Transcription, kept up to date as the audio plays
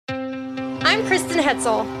I'm Kristen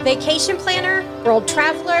Hetzel, vacation planner, world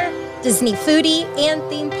traveler, Disney foodie, and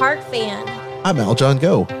theme park fan. I'm Aljon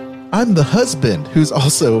Go. I'm the husband who's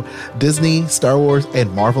also Disney, Star Wars,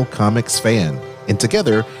 and Marvel Comics fan. And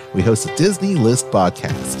together, we host a Disney List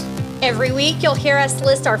podcast. Every week, you'll hear us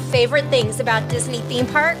list our favorite things about Disney theme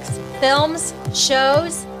parks, films,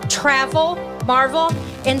 shows, travel, Marvel,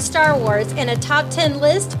 and Star Wars in a top 10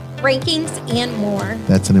 list, rankings, and more.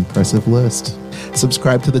 That's an impressive list.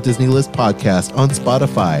 Subscribe to the Disney List podcast on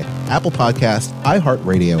Spotify, Apple Podcasts,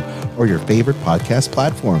 iHeartRadio, or your favorite podcast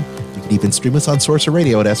platform. You can even stream us on Sorcerer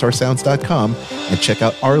Radio at srsounds.com and check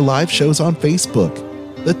out our live shows on Facebook.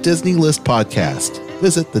 The Disney List podcast.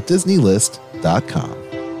 Visit thedisneylist.com.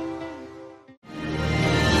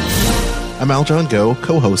 I'm Aljon Go,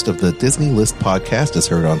 co-host of the Disney List podcast, as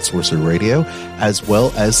heard on Sorcerer Radio, as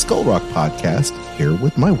well as Skull Rock podcast, here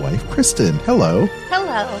with my wife, Kristen. Hello.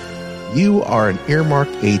 Hello. You are an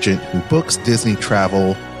earmarked agent who books Disney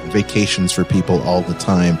travel and vacations for people all the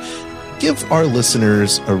time. Give our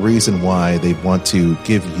listeners a reason why they want to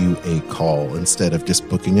give you a call instead of just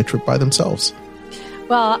booking a trip by themselves.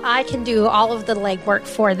 Well, I can do all of the legwork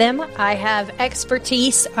for them. I have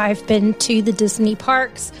expertise. I've been to the Disney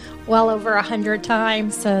parks well over 100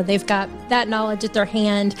 times, so they've got that knowledge at their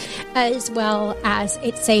hand, as well as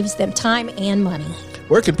it saves them time and money.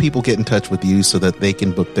 Where can people get in touch with you so that they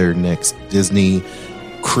can book their next Disney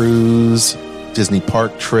cruise, Disney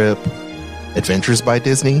park trip, Adventures by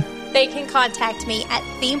Disney? They can contact me at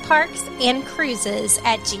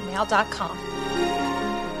themeparksandcruises@gmail.com.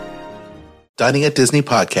 Dining at Disney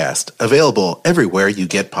podcast, available everywhere you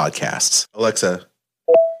get podcasts. Alexa,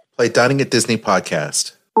 play Dining at Disney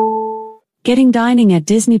podcast. Getting Dining at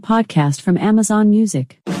Disney podcast from Amazon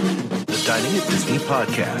Music. The Dining at Disney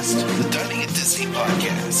podcast. The Dining at Disney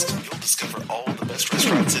podcast. You'll discover all the best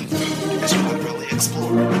restaurants and food as you literally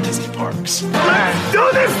explore the Disney parks. Let's do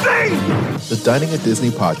this thing! The Dining at Disney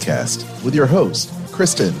podcast with your hosts,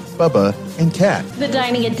 Kristen, Bubba, and Kat. The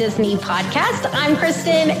Dining at Disney podcast. I'm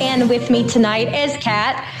Kristen, and with me tonight is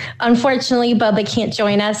Kat. Unfortunately, Bubba can't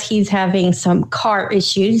join us. He's having some car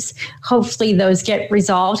issues. Hopefully those get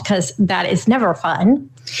resolved, because that is never fun.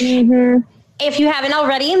 Mm-hmm. If you haven't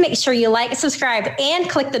already, make sure you like, subscribe, and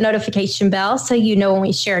click the notification bell so you know when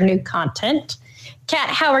we share new content. Kat,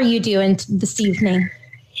 how are you doing this evening?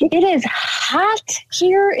 It is hot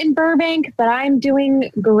here in Burbank, but I'm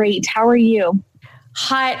doing great. How are you?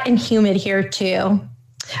 Hot and humid here too.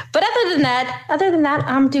 But other than that,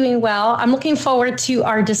 I'm doing well. I'm looking forward to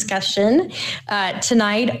our discussion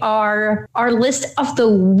tonight, our list of the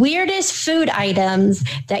weirdest food items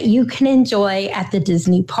that you can enjoy at the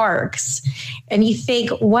Disney parks. And you think,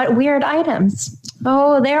 what weird items?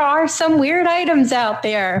 Oh, there are some weird items out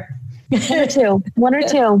there. One or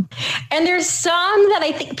two. And there's some that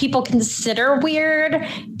I think people consider weird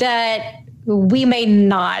that we may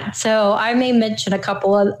not. So I may mention a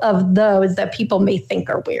couple of those that people may think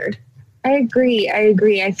are weird. I agree.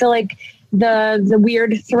 I feel like the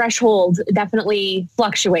weird threshold definitely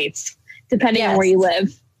fluctuates depending on where you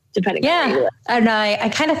live. And I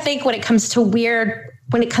kind of think when it comes to weird,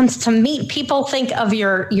 when it comes to meat, people think of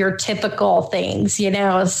your typical things, you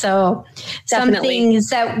know, so some things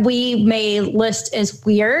that we may list as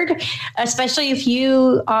weird, especially if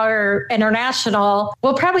you are international,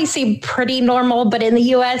 will probably seem pretty normal, but in the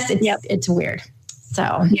US, it's weird.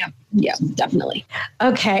 So, yeah, definitely.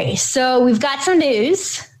 Okay. So we've got some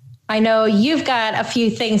news. I know you've got a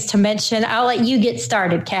few things to mention. I'll let you get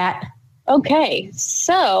started, Kat. Okay.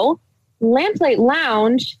 So Lamplight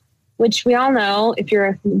Lounge, which we all know, if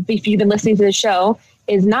you've been listening to the show,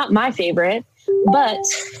 is not my favorite, but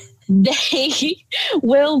they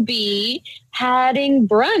will be adding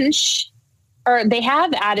brunch, or they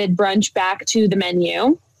have added brunch back to the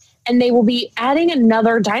menu, and they will be adding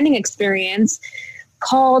another dining experience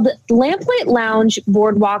called Lamplight Lounge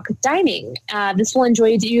Boardwalk Dining. This will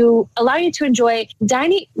allow you to enjoy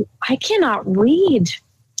dining. I cannot read.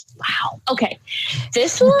 Wow. Okay.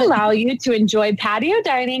 This will allow you to enjoy patio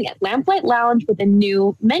dining at Lamplight Lounge with a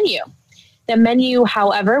new menu. The menu,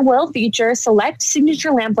 however, will feature select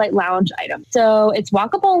signature Lamplight Lounge items. So it's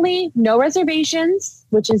walk-up only, no reservations,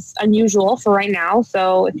 which is unusual for right now.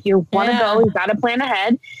 So if you want to go, you've got to plan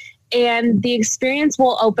ahead. And the experience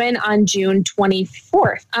will open on June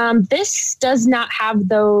 24th. This does not have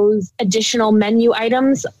those additional menu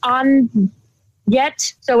items on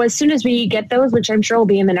yet. So as soon as we get those, which I'm sure will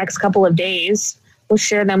be in the next couple of days, we'll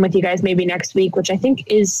share them with you guys maybe next week, which I think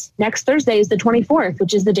is next Thursday is the 24th,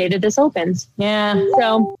 which is the day that this opens. Yeah.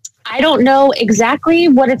 So I don't know exactly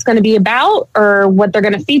what it's going to be about or what they're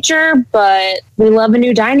going to feature, but we love a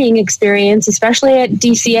new dining experience, especially at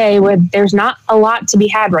DCA where there's not a lot to be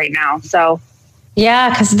had right now. So, yeah,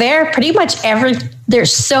 because they're pretty much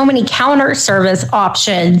there's so many counter service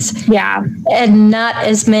options. Yeah. And not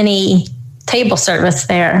as many table service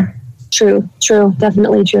there. True.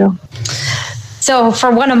 Definitely true. So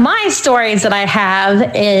for one of my stories that I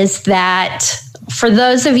have is that for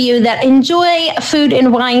those of you that enjoy food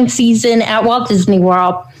and wine season at Walt Disney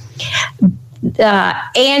World,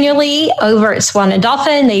 annually over at Swan and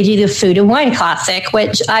Dolphin, they do the Food and Wine Classic,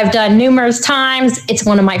 which I've done numerous times. It's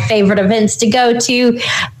one of my favorite events to go to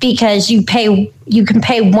because you can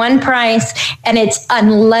pay one price and it's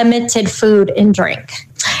unlimited food and drink.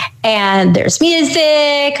 And there's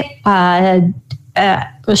music.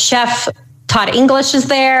 Chef Todd English is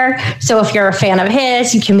there. So if you're a fan of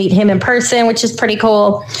his, you can meet him in person, which is pretty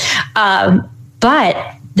cool.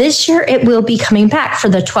 But this year it will be coming back for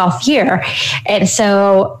the 12th year. And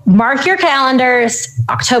so mark your calendars,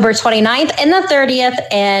 October 29th and the 30th,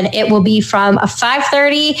 and it will be from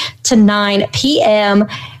 5:30 to 9 p.m.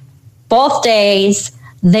 both days.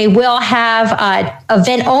 They will have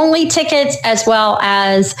event-only tickets as well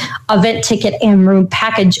as event ticket and room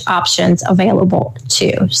package options available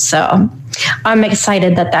too. So I'm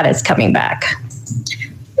excited that is coming back.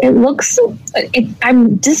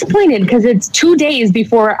 I'm disappointed because it's 2 days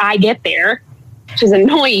before I get there, which is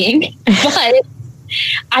annoying. But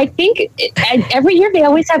I think every year they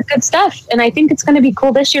always have good stuff. And I think it's going to be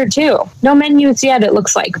cool this year too. No menus yet, it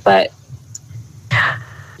looks like, but...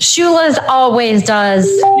 Shula's always does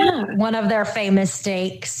one of their famous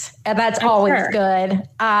steaks, and that's always good.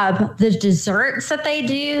 The desserts that they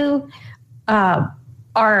do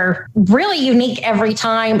are really unique every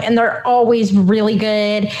time, and they're always really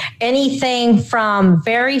good. Anything from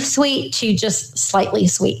very sweet to just slightly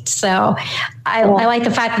sweet. So I like the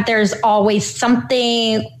fact that there's always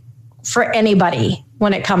something for anybody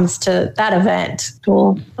when it comes to that event.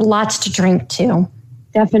 Cool. Lots to drink too.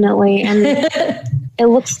 Definitely. And it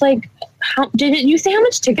looks like, did you say how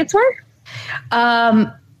much tickets were?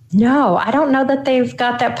 No, I don't know that they've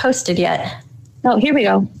got that posted yet. Oh, here we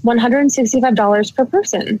go. $165 per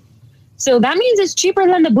person. So that means it's cheaper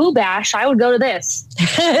than the Boo Bash. I would go to this.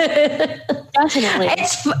 Definitely.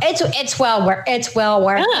 It's well worth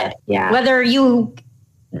it. Yeah. Whether you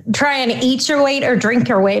try and eat your weight or drink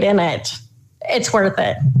your weight in it, it's worth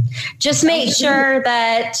it. Just make sure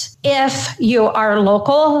that if you are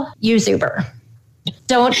local, use Uber.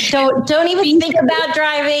 Don't even think about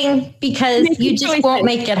driving because you just won't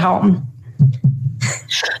make it home.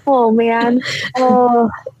 Oh man. Oh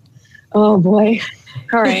boy.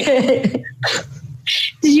 All right. Did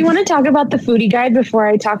you want to talk about the foodie guide before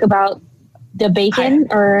I talk about the bacon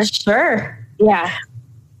Sure. Yeah.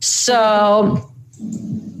 So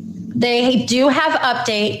they do have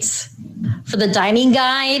updates for the dining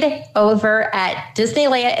guide over at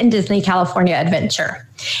Disneyland and Disney California Adventure.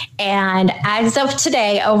 And as of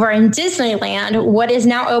today, over in Disneyland, what is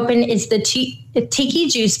now open is the Tiki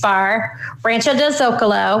Juice Bar, Rancho del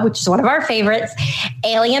Zocalo, which is one of our favorites,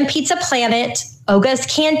 Alien Pizza Planet, Oga's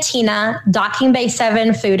Cantina, Docking Bay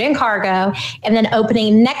 7 Food and Cargo, and then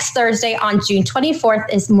opening next Thursday on June 24th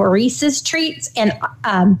is Maurice's Treats and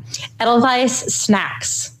Edelweiss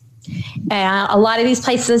Snacks. And a lot of these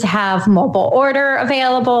places have mobile order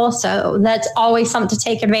available, so that's always something to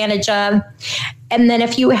take advantage of. And then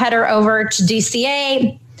if you head over to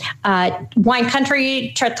DCA, Wine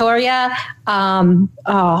Country Trattoria, I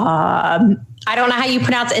don't know how you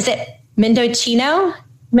pronounce it. Is it Mendocino?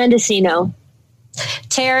 Mendocino.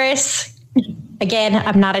 Terrace. Again,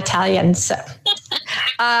 I'm not Italian, so.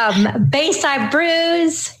 Bayside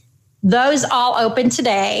Brews. Those all open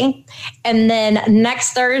today. And then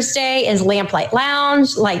next Thursday is Lamplight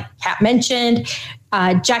Lounge, like Kat mentioned,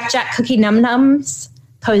 Jack Cookie Num Nums,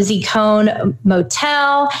 Cozy Cone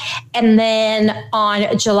Motel. And then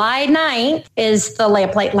on July 9th is the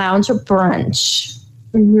Lamplight Lounge brunch.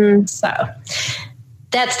 Mm-hmm. So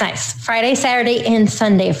that's nice. Friday, Saturday, and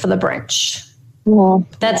Sunday for the brunch. Well,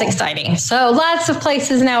 that's exciting. So lots of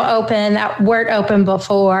places now open that weren't open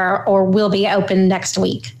before or will be open next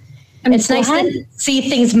week. It's nice to see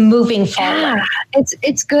things moving forward. Yeah,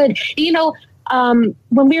 it's good. You know,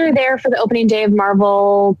 when we were there for the opening day of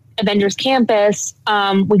Marvel Avengers Campus,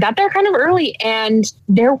 we got there kind of early and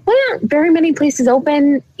there weren't very many places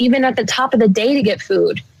open even at the top of the day to get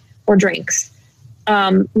food or drinks.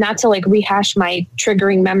 Not to like rehash my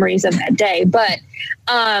triggering memories of that day, but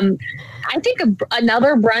I think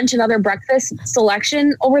another brunch, another breakfast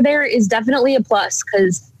selection over there is definitely a plus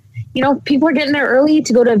because people are getting there early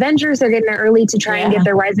to go to Avengers. They're getting there early to try and get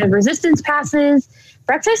their Rise of Resistance passes.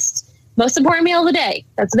 Breakfast, most important meal of the day.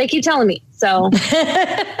 That's what they keep telling me. So,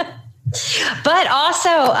 but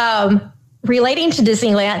also relating to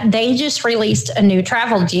Disneyland, they just released a new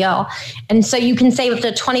travel deal. And so you can save up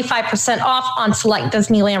to 25% off on select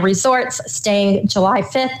Disneyland resorts staying July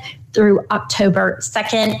 5th through October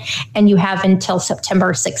 2nd. And you have until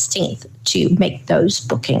September 16th to make those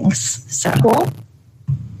bookings. So cool.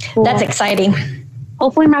 That's exciting.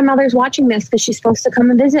 Hopefully my mother's watching this because she's supposed to come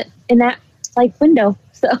and visit in that window.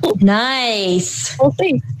 So nice. We'll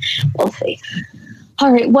see.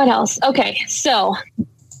 All right. What else? Okay. So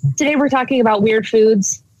today we're talking about weird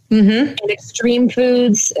foods and extreme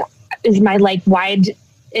foods is my wide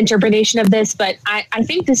interpretation of this, but I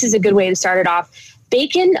think this is a good way to start it off.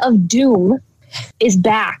 Bacon of Doom is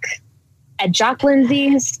back at Jock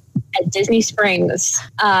Lindsey's at Disney Springs.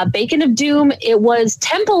 Bacon of Doom, it was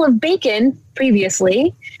Temple of Bacon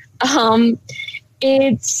previously.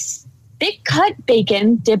 It's thick cut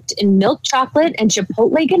bacon dipped in milk chocolate and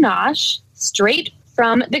chipotle ganache straight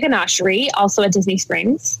from the ganachery, also at Disney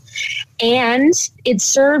Springs. And it's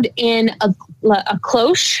served in a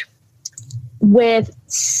cloche with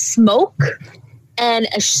smoke and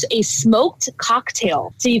a smoked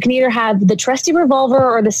cocktail. So you can either have the Trusty Revolver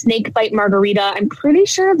or the Snake Bite Margarita. I'm pretty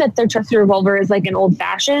sure that the Trusty Revolver is an old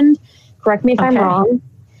fashioned. Correct me if I'm wrong.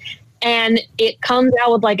 And it comes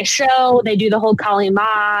out with a show. They do the whole Kali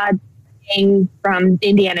Ma thing from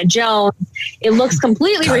Indiana Jones. It looks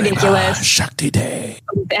completely ridiculous. Shakti Day.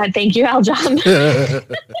 Thank you, Al John. It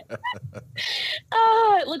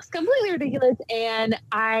looks completely ridiculous. And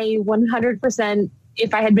I 100%,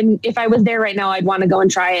 if I was there right now, I'd want to go and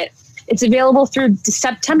try it. It's available through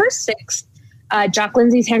September 6th. Jock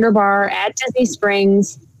Lindsey's Hangar Bar at Disney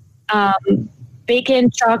Springs.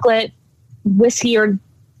 Bacon, chocolate, whiskey, or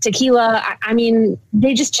tequila. I mean,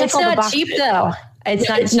 they just check all the boxes. It's not cheap though.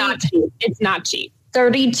 It's not cheap. It's not cheap.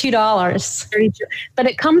 $32. $32. But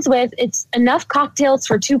it comes with, it's enough cocktails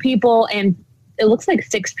for 2 people, and it looks like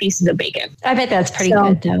 6 pieces of bacon. I bet that's pretty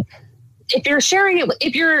good though. If you're sharing it,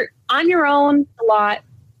 if you're on your own, a lot.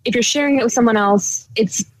 If you're sharing it with someone else,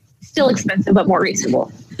 it's still expensive, but more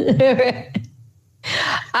reasonable.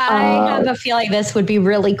 I have a feeling this would be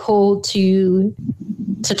really cool to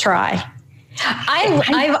try.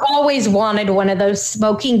 I've always wanted one of those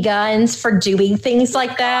smoking guns for doing things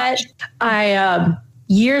like that.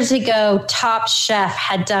 Years ago, Top Chef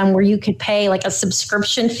had done where you could pay a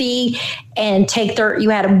subscription fee and you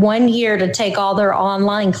had 1 year to take all their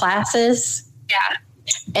online classes. Yeah.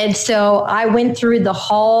 And so I went through the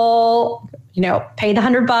whole, paid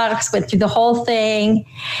 $100, went through the whole thing.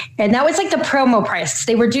 And that was the promo price.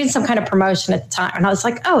 They were doing some kind of promotion at the time. And I was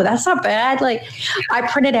like, oh, that's not bad. I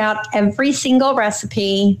printed out every single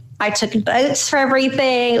recipe. I took notes for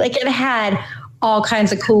everything. It had all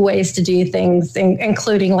kinds of cool ways to do things,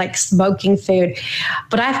 including smoking food.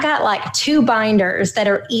 But I've got 2 binders that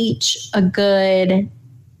are each a good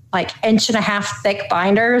 1.5 thick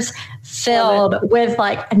binders filled with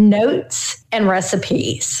notes and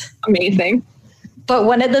receips. Amazing. But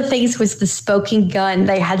one of the things was the smoking gun.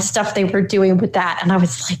 They had stuff they were doing with that. And I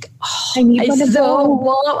was like,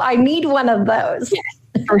 oh, I need one of those.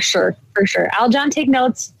 Yes, for sure. For sure. Al John, take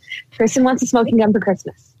notes. Kristen wants a smoking gun for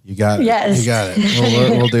Christmas. You got it. Yes. You got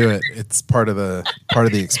it. We'll do it. It's part of the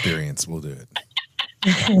experience. We'll do it.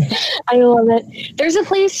 I love it. There's a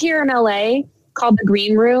place here in LA called the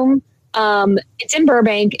Green Room. It's in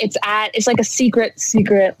Burbank. It's like a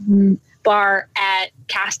secret bar at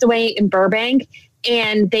Castaway in Burbank.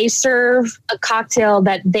 And they serve a cocktail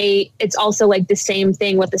that it's also the same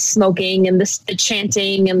thing with the smoking and the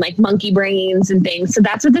chanting and monkey brains and things. So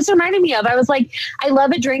that's what this reminded me of. I was like, I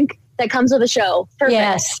love a drink that comes with a show. Perfect.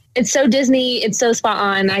 Yes. It's so Disney. It's so spot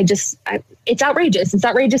on. It's outrageous. It's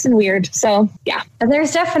outrageous and weird. So yeah. And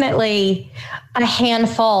there's definitely a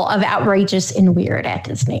handful of outrageous and weird at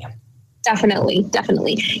Disney. Definitely.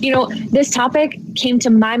 This topic came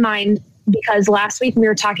to my mind because last week we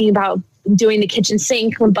were talking about doing the kitchen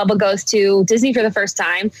sink when Bubba goes to Disney for the first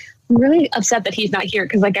time. I'm really upset that he's not here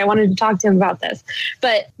because I wanted to talk to him about this.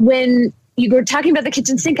 But when you were talking about the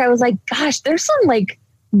kitchen sink, I was like, gosh, there's some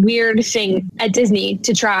weird thing at Disney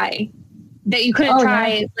to try that you couldn't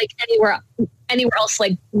try anywhere else,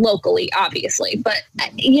 locally, obviously. But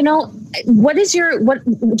what do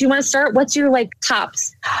you want to start? What's your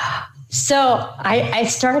tops? So I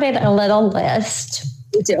started a little list.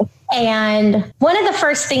 Me too. And one of the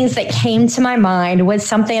first things that came to my mind was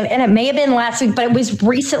something, and it may have been last week, but it was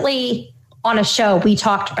recently on a show, we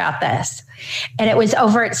talked about this. And it was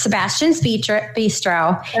over at Sebastian's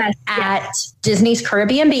Bistro at Disney's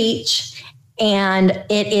Caribbean Beach. And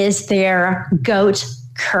it is their goat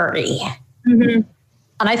curry. Mm-hmm.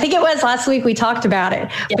 And I think it was last week we talked about it.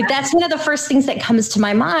 Yeah. But that's one of the first things that comes to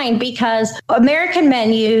my mind, because American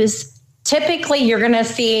menus, typically you're going to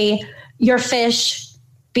see your fish,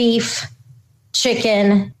 beef,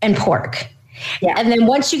 chicken, and pork. Yeah. And then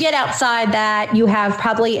once you get outside that, you have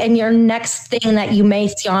probably, and your next thing that you may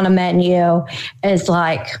see on a menu is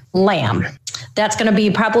like lamb. That's going to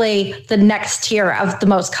be probably the next tier of the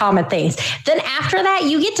most common things. Then after that,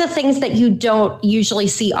 you get to things that you don't usually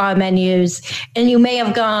see on menus, and you may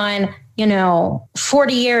have gone,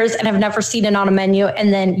 40 years and have never seen it on a menu,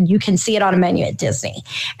 and then you can see it on a menu at Disney.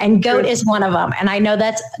 And goat is one of them. And I know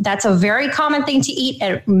that's a very common thing to eat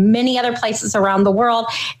at many other places around the world.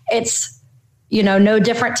 It's no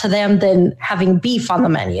different to them than having beef on the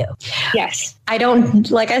menu. Yes.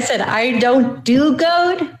 Like I said, I don't do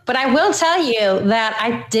goat, but I will tell you that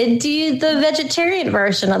I did do the vegetarian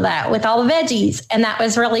version of that with all the veggies, and that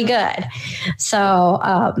was really good.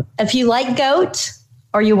 So if you like goat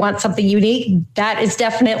or you want something unique, that is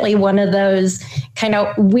definitely one of those kind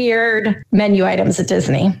of weird menu items at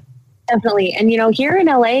Disney. Definitely. And, here in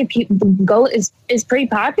LA, goat is pretty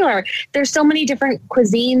popular. There's so many different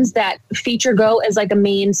cuisines that feature goat as like a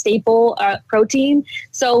main staple protein.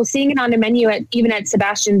 So seeing it on the menu even at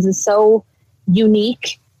Sebastian's is so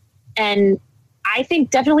unique, and I think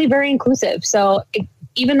definitely very inclusive. So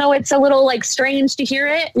even though it's a little like strange to hear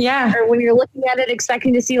it, or when you're looking at it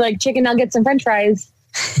expecting to see like chicken nuggets and French fries,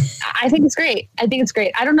 I think it's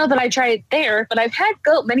great. I don't know that I try it there, but I've had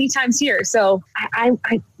goat many times here. So I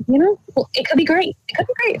it could be great.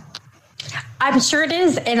 I'm sure it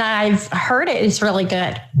is. And I've heard it is really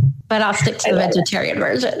good, but I'll stick to the vegetarian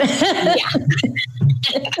version.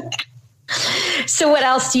 So what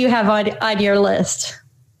else do you have on your list?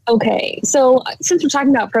 Okay. So since we're talking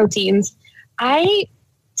about proteins, I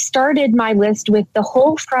started my list with the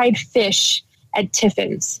whole fried fish at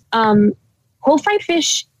Tiffin's. Whole fried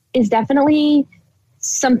fish is definitely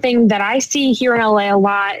something that I see here in LA a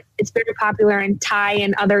lot. It's very popular in Thai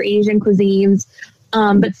and other Asian cuisines.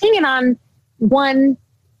 But seeing it on one,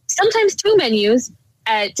 sometimes two menus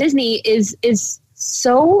at Disney is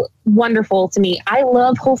so wonderful to me. I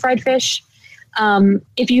love whole fried fish.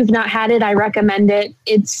 If you've not had it, I recommend it.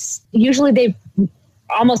 It's usually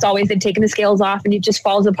almost always they've taken the scales off and it just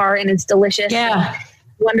falls apart, and it's delicious. Yeah. And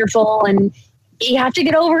wonderful. And you have to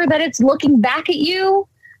get over that it's looking back at you.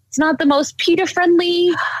 It's not the most PETA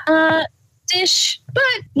friendly dish, but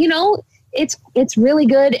it's really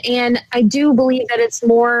good. And I do believe that it's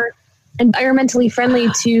more environmentally friendly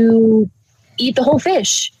to eat the whole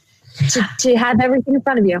fish, to have everything in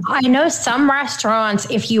front of you. I know some restaurants,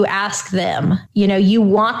 if you ask them, you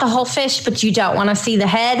want the whole fish, but you don't want to see the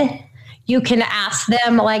head, you can ask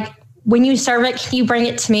them, like, when you serve it, can you bring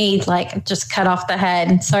it to me? Like, just cut off the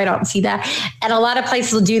head so I don't see that. And a lot of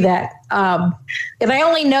places will do that. And I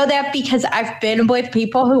only know that because I've been with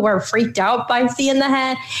people who were freaked out by seeing the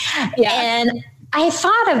head. Yeah. And I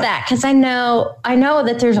thought of that because I know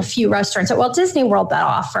that there's a few restaurants at Walt Disney World that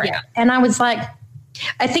offer it. And I was like,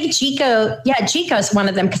 I think Chico is one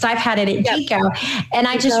of them because I've had it at Chico. And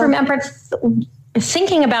I just remembered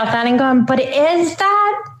thinking about that and going, but is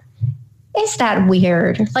that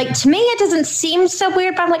weird? Like, to me, it doesn't seem so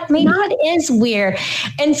weird, but I'm like, maybe it is weird.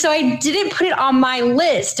 And so I didn't put it on my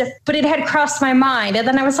list, but it had crossed my mind. And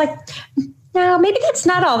then I was like, no, maybe that's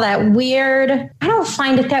not all that weird. I don't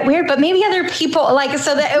find it that weird, but maybe other people like,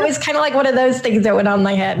 so that it was kind of like one of those things that went on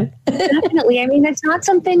my head. Definitely. I mean, it's not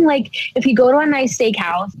something like if you go to a nice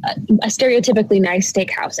steakhouse, a stereotypically nice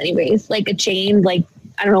steakhouse anyways, like a chain, like,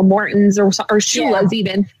 I don't know, Morton's or Shula's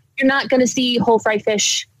even, you're not going to see whole fried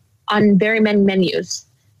fish on very many menus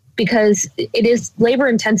because it is labor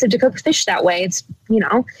intensive to cook fish that way. It's,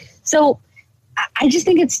 so I just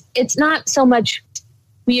think it's not so much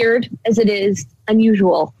weird as it is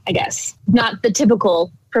unusual, I guess. Not the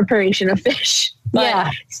typical preparation of fish,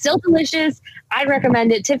 but still delicious. I'd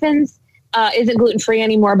recommend it. Tiffin's isn't gluten-free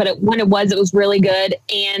anymore, but when it was really good.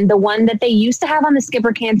 And the one that they used to have on the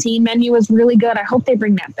Skipper Canteen menu was really good. I hope they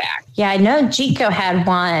bring that back. Yeah, I know Chico had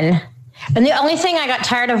one. And the only thing I got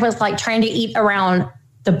tired of was like trying to eat around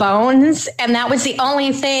the bones. And that was the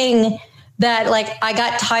only thing that like I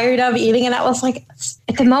got tired of eating. And I was like,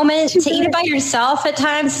 at the moment to eat it by yourself at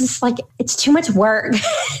times, it's like, it's too much work.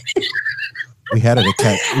 We had it at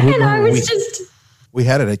Cat. And I was we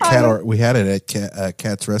had it at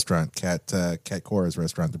Cat's restaurant, Cat Cora's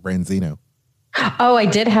restaurant, the Branzino. Oh, I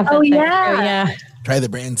did have that. Oh, thing. yeah. Oh, yeah. Try the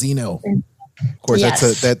Branzino. Of course,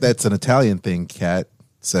 that's an Italian thing, Kat.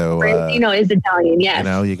 So Branzino is Italian, yes.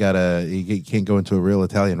 You can't go into a real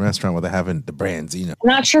Italian restaurant without having the Branzino. I'm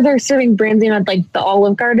not sure they're serving Branzino at like the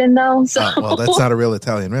Olive Garden though. So well, that's not a real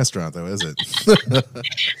Italian restaurant though, is it?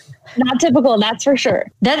 Not typical, that's for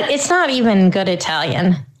sure. It's not even good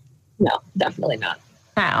Italian. No, definitely not.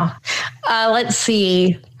 Wow. Let's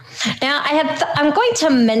see. Now I'm going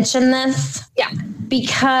to mention this. Yeah.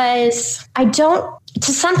 Because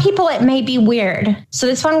to some people it may be weird. So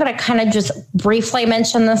this one I'm going to kind of just briefly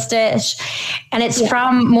mention this dish. And it's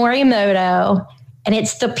from Morimoto. And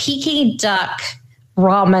it's the Peking duck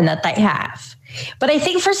ramen that they have. But I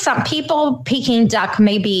think for some people, Peking duck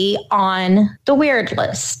may be on the weird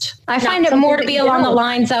list. I find it more to be along the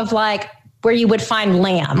lines of like where you would find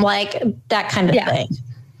lamb, like that kind of thing.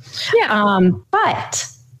 Yeah. But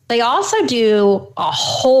they also do a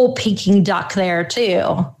whole Peking duck there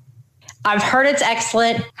too. I've heard it's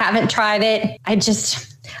excellent. Haven't tried it.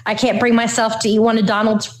 I can't bring myself to eat one of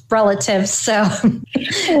Donald's relatives. So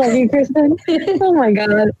I love you, Kristen. Oh my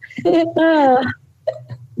God.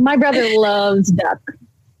 My brother loves duck.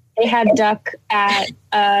 They had duck at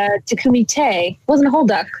Takumi Te. Wasn't a whole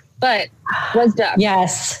duck, but was duck.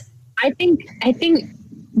 Yes. I think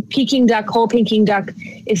Peking duck, whole Peking duck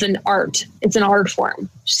is an art. It's an art form.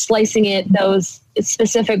 Slicing it those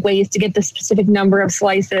specific ways to get the specific number of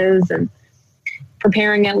slices and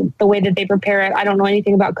preparing it the way that they prepare it. I don't know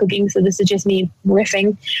anything about cooking, so this is just me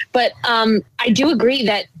riffing. But I do agree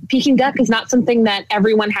that Peking duck is not something that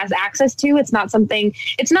everyone has access to. It's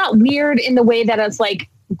not weird in the way that it's like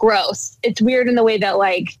gross. It's weird in the way that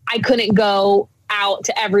like I couldn't go out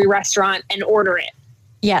to every restaurant and order it.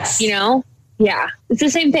 Yes. Yeah. It's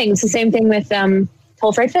the same thing. It's the same thing with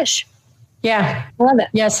whole fried fish. Yeah. I love it.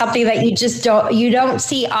 Yeah. Something that you don't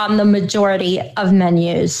see on the majority of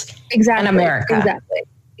menus in America.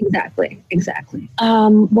 Exactly.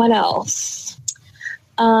 What else?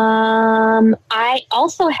 I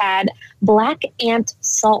also had Black Ant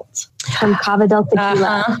Salt from Cava del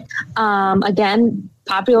Tequila. Again,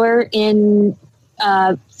 popular in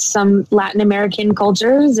some Latin American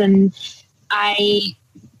cultures, and I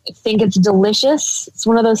think it's delicious. It's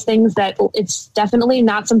one of those things that it's definitely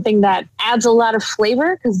not something that adds a lot of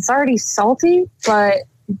flavor because it's already salty, but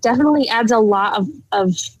definitely adds a lot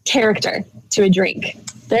of character to a drink.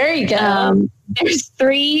 There you go. There's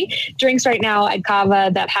 3 drinks right now at Cava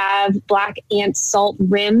that have Black Ant Salt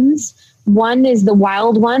rims. One is the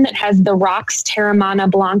wild one that has the Rocks Terramana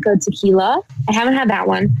Blanco tequila. I haven't had that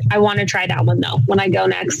one. I want to try that one though when I go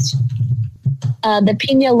next. The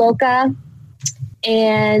Piña Loca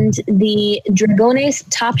and the Dragones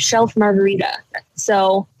Top Shelf Margarita.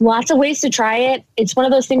 So lots of ways to try it. It's one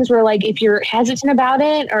of those things where like if you're hesitant about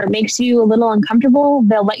it or it makes you a little uncomfortable,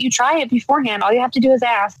 they'll let you try it beforehand. All you have to do is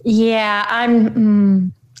ask. Yeah,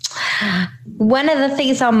 one of the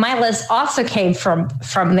things on my list also came from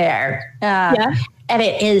there. And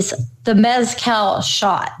it is the mezcal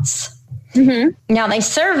shots. Mm-hmm. Now they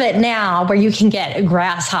serve it now where you can get a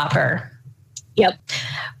grasshopper. Yep.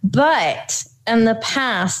 But in the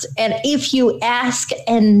past, and if you ask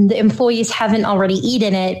and the employees haven't already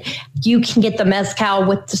eaten it, you can get the mezcal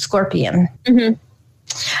with the scorpion. Mm-hmm.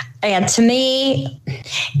 And to me,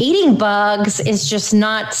 eating bugs is just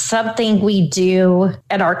not something we do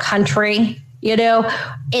in our country.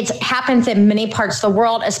 It happens in many parts of the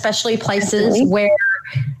world, especially places where,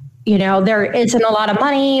 there isn't a lot of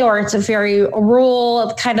money or it's a very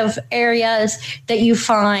rural kind of areas that you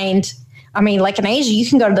find. I mean, like in Asia, you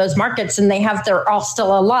can go to those markets and they're all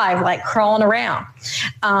still alive, like crawling around.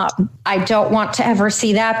 I don't want to ever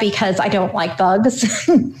see that because I don't like bugs.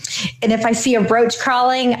 And if I see a roach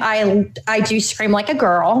crawling, I do scream like a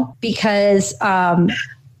girl because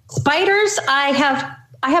spiders, I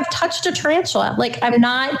have touched a tarantula. Like I'm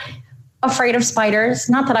not afraid of spiders.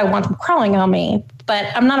 Not that I want them crawling on me, but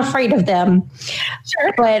I'm not afraid of them.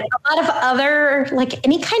 Sure. But a lot of other, like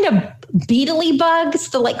any kind of beetly bugs,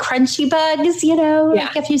 the like crunchy bugs,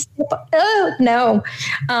 like if you step, no,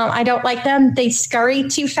 I don't like them. They scurry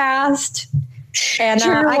too fast. And I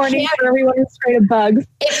can't. For everyone who's afraid of bugs.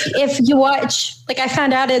 If you watch, like I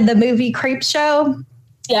found out in the movie Creepshow,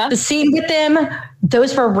 the scene with them,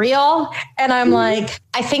 those were real. And I'm like,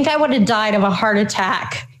 I think I would have died of a heart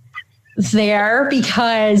attack there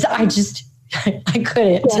because I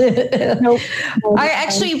couldn't. Yeah. Nope. I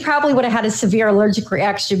actually probably would have had a severe allergic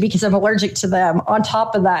reaction because I'm allergic to them on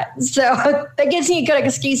top of that. So that gives me a good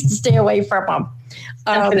excuse to stay away from them.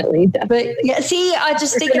 Definitely. But yeah, see, I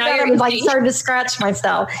just think about it, I'm like starting to scratch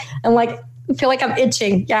myself and like, I feel like I'm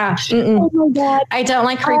itching. Yeah. Mm-mm. Oh my God. I don't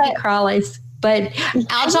like creepy crawlies. But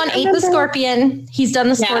Aljon ate the scorpion. He's done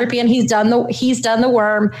the scorpion. He's done the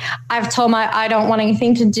worm. I've told him I don't want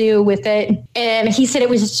anything to do with it. And he said it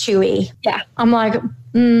was chewy. Yeah. I'm like,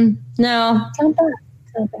 no. So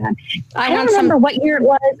bad. I don't remember what year it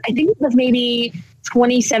was. I think it was maybe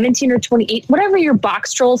 2017 or 28, whatever your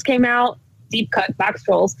box trolls came out, deep cut box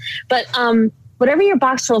trolls. But whatever your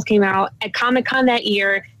box trolls came out at Comic-Con that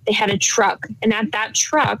year, they had a truck. And at that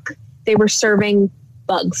truck, they were serving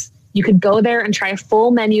bugs. You could go there and try a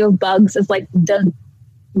full menu of bugs as like the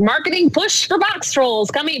marketing push for box trolls.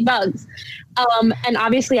 Come eat bugs. And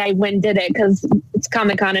obviously I went and did it because it's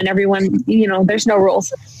Comic-Con and everyone, there's no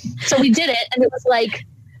rules. So we did it, and it was like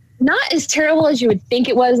not as terrible as you would think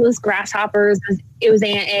it was. It was grasshoppers, it was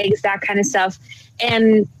ant eggs, that kind of stuff.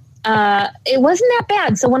 And it wasn't that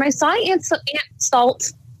bad. So when I saw ant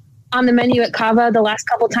salt on the menu at Cava the last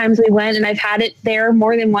couple times we went, and I've had it there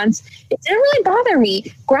more than once, it didn't really bother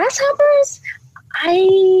me. Grasshoppers,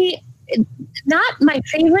 not my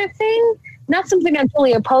favorite thing, not something I'm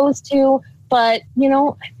totally opposed to, but you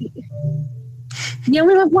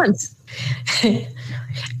only live once.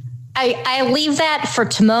 I leave that for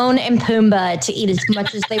Timon and Pumbaa to eat as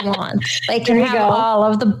much as they want. They can have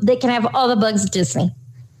all the bugs at Disney.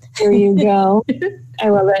 There you go. I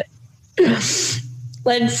love it.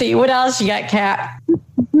 Let's see. What else you got, Kat?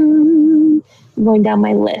 I'm going down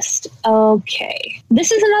my list. Okay.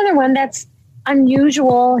 This is another one that's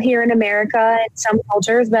unusual here in America in some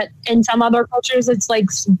cultures, but in some other cultures, it's like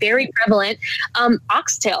very prevalent.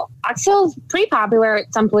 Oxtail. Oxtail is pretty popular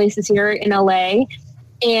at some places here in LA.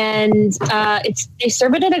 And they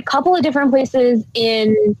serve it at a couple of different places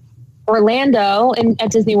in Orlando at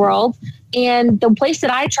Disney World. And the place that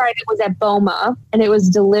I tried it was at Boma, and it was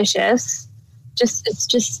delicious. It's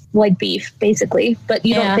just like beef, basically. But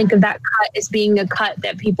you don't think of that cut as being a cut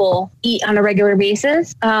that people eat on a regular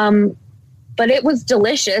basis. But it was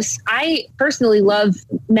delicious. I personally love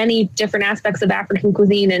many different aspects of African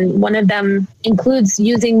cuisine, and one of them includes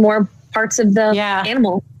using more parts of the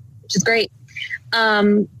animal, which is great.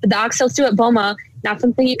 But the oxtail stew at Boma, not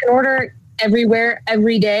something you can order everywhere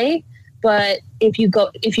every day. But if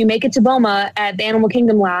you make it to Boma at the Animal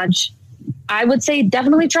Kingdom Lodge, I would say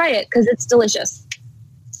definitely try it because it's delicious.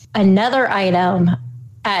 Another item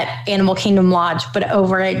at Animal Kingdom Lodge, but I'll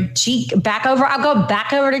go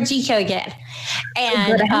back over to GCO again.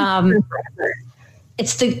 And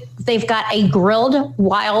they've got a grilled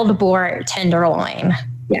wild boar tenderloin.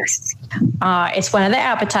 Yes. It's one of the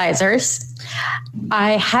appetizers.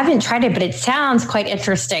 I haven't tried it, but it sounds quite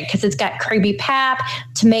interesting because it's got creamy pap,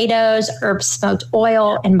 tomatoes, herb smoked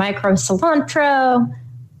oil, and micro cilantro.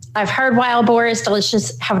 I've heard wild boar is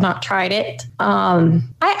delicious. Have not tried it.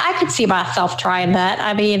 I could see myself trying that.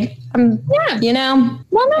 I mean,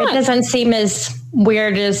 why not? It doesn't seem as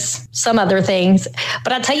weird as some other things.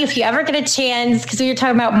 But I'll tell you, if you ever get a chance, because we were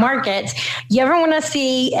talking about markets, you ever want to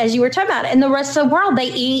see, as you were talking about, in the rest of the world,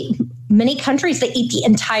 many countries, they eat the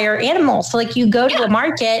entire animal. So like you go to a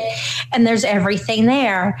market and there's everything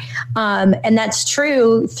there. And that's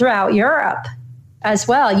true throughout Europe as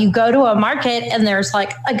well. You go to a market and there's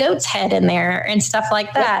like a goat's head in there and stuff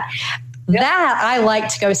like that. That I like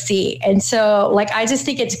to go see. And so like, I just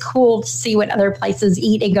think it's cool to see what other places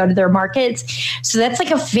eat and go to their markets. So that's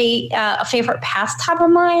like a favorite pastime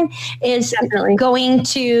of mine is going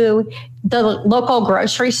to the local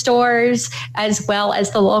grocery stores as well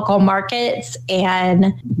as the local markets.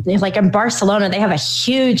 And like in Barcelona, they have a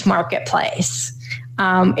huge marketplace.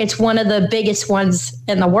 It's one of the biggest ones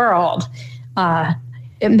in the world.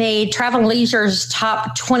 It made Travel + Leisure's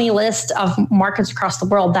top 20 list of markets across the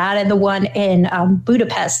world, that and the one in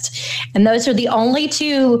Budapest. And those are the only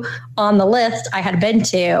two on the list I had been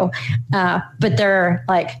to. But they're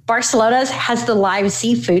like, Barcelona has the live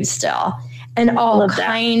seafood still and all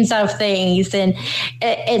kinds of things. And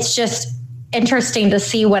it's just interesting to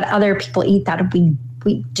see what other people eat that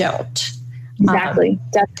we don't. Exactly.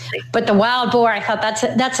 Definitely. But the wild boar, I thought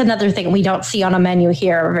that's another thing we don't see on a menu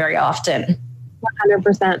here very often.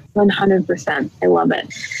 100%. I love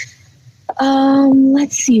it.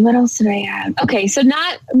 Let's see. What else did I have? Okay. So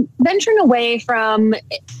not venturing away from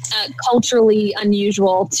culturally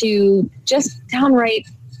unusual to just downright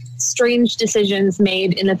strange decisions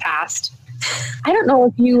made in the past. I don't know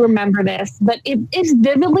if you remember this, but it is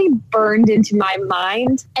vividly burned into my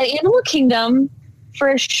mind. At Animal Kingdom, for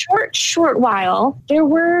a short while, there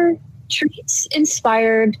were treats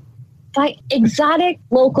inspired by exotic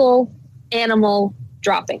local animal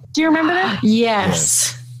dropping. Do you remember that?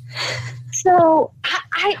 Yes. So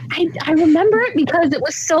I remember it because it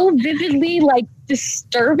was so vividly like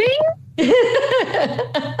disturbing. And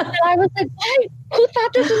I was like, why? Who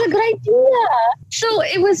thought this was a good idea? So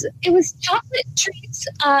it was chocolate treats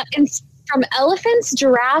from elephants,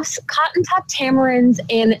 giraffes, cotton-top tamarins,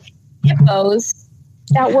 and hippos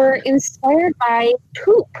that were inspired by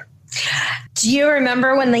poop. Do you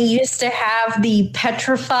remember when they used to have the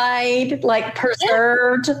petrified, like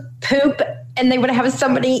preserved poop, and they would have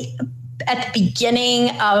somebody at the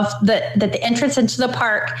beginning of the entrance into the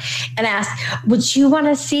park and ask, would you want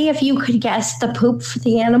to see if you could guess the poop for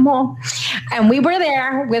the animal? And we were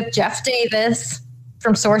there with Jeff Davis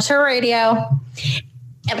from Sorcerer Radio,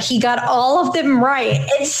 and he got all of them right.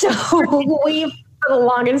 And so we, for the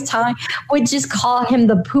longest time, would just call him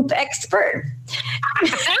the poop expert.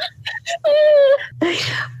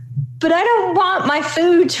 But I don't want my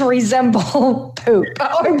food to resemble poop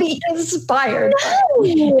or be inspired. No.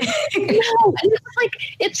 And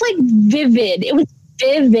it's like vivid. It was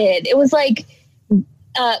vivid. It was like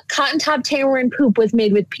cotton top tamarind poop was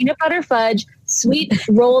made with peanut butter fudge, sweet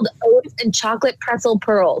rolled oats, and chocolate pretzel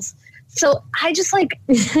pearls. So I just like,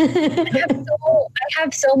 I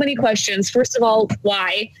have so many questions. First of all,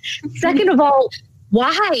 why? Second of all,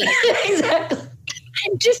 why? Exactly.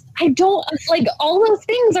 I don't like, all those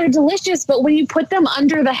things are delicious, but when you put them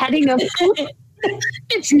under the heading of food,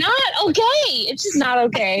 it's not okay. It's just not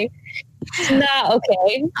okay. It's not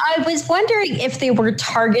okay. I was wondering if they were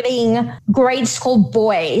targeting grade school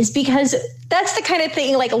boys, because that's the kind of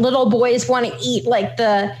thing like little boys want to eat, like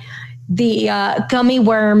the gummy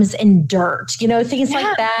worms and dirt, things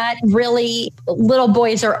like that. Really, little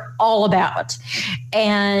boys are all about.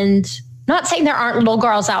 And not saying there aren't little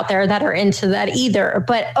girls out there that are into that either,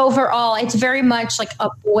 but overall, it's very much like a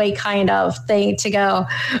boy kind of thing to go,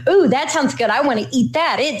 ooh, that sounds good. I want to eat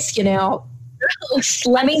that. It's, I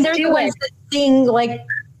mean, they're the ones that sing like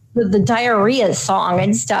the diarrhea song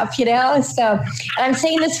and stuff, So and I'm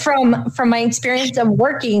saying this from my experience of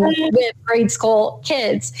working with grade school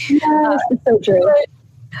kids. Yes, it's so true.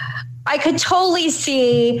 I could totally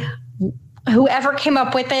see whoever came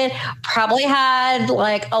up with it probably had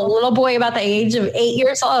like a little boy about the age of 8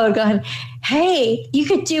 years old going, hey, you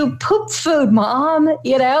could do poop food, Mom. Like,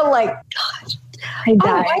 gosh, I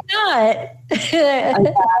die. Why not?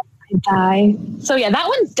 I die. So yeah, that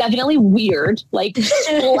one's definitely weird. Like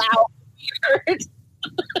full out weird.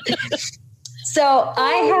 So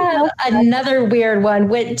I have another weird one,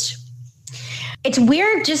 which it's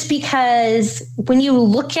weird just because when you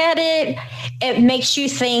look at it, it makes you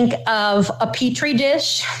think of a Petri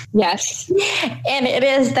dish. Yes. And it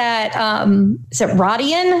is that, is it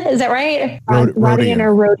Rodian? Is that right? Rodian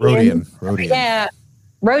or Rodian? Rodian. Yeah.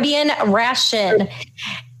 Rodian ration.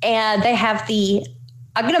 And they have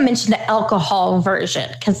I'm going to mention the alcohol version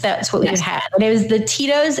because that's what we had. And it was the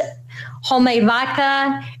Tito's homemade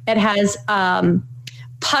vodka. It has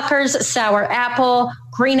Pucker's sour apple,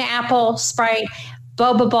 green apple, Sprite,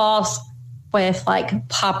 boba balls with like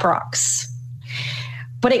Pop Rocks.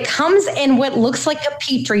 But it comes in what looks like a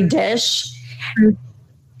Petri dish,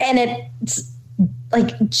 and it's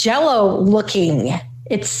like Jell-O looking.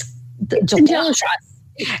 It's the Jell-O shot.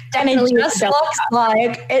 And it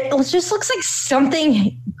just looks like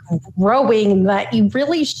something growing that you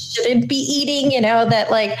really shouldn't be eating,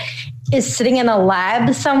 that like is sitting in a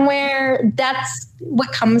lab somewhere. That's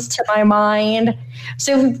what comes to my mind.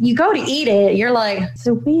 So if you go to eat it, you're like,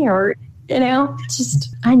 so weird,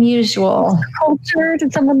 just unusual. Culture,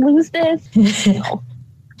 did someone lose this? No.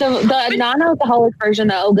 The non-alcoholic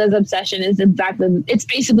version of Olga's Obsession is it's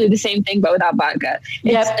basically the same thing, but without vodka.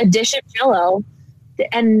 It's a dish of Jell-O.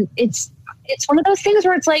 And it's one of those things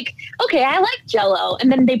where it's like, okay, I like Jell-O,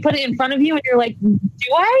 and then they put it in front of you, and you're like, do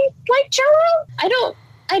I like Jell-O?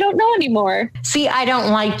 I don't know anymore. See, I don't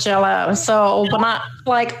like Jell-O, so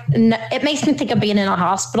when it makes me think of being in a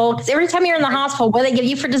hospital, because every time you're in the hospital, what do they give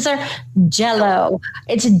you for dessert? Jell-O.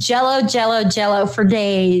 It's Jell-O for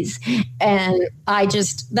days, and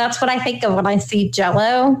that's what I think of when I see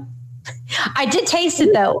Jell-O. I did taste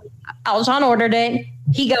it though. Aljon ordered it.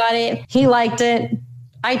 He got it. He liked it.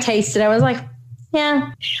 I tasted it. I was like,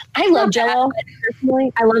 yeah. I love Jell-O.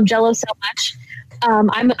 Personally, I love Jell-O so much.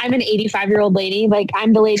 I'm an 85-year-old lady. Like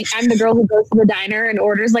I'm the girl who goes to the diner and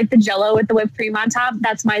orders like the Jell-O with the whipped cream on top.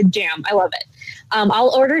 That's my jam. I love it.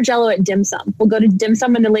 I'll order Jell-O at dim sum. We'll go to dim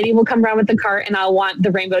sum and the lady will come around with the cart and I'll want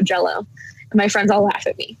the rainbow Jell-O. And my friends all laugh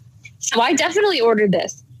at me. So I definitely ordered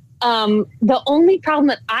this. The only problem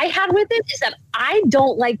that I had with it is that I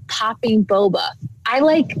don't like popping boba. I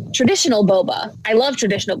like traditional boba. I love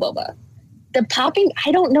traditional boba. The popping,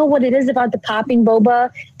 I don't know what it is about the popping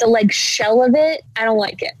boba, the like shell of it. I don't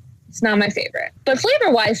like it. It's not my favorite. But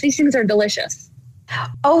flavor wise, these things are delicious.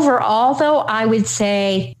 Overall, though, I would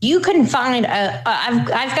say you can find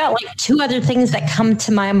I've got like two other things that come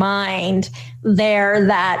to my mind there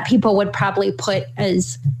that people would probably put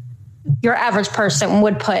as your average person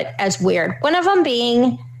would put as weird. One of them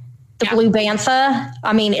being the blue bantha.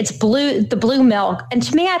 I mean, it's the blue milk. And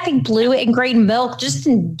to me, I think blue and green milk, just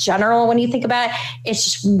in general, when you think about it, it's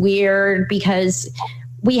just weird because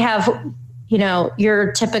we have,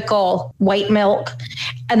 your typical white milk,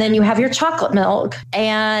 and then you have your chocolate milk,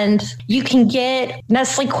 and you can get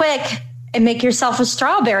Nestle Quick and make yourself a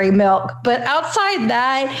strawberry milk. But outside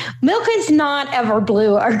that, milk is not ever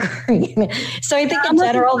blue or green. So I think in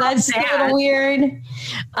general, that's a little weird.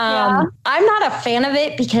 I'm not a fan of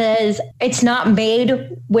it because it's not made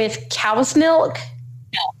with cow's milk.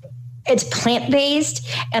 It's plant-based,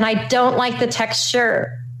 and I don't like the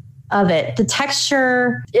texture of it. The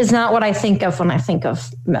texture is not what I think of when I think of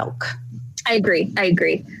milk. I agree.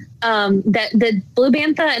 That the blue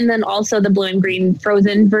bantha and then also the blue and green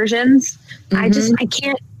frozen versions. Mm-hmm.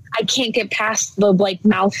 I can't get past the like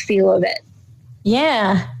mouth feel of it.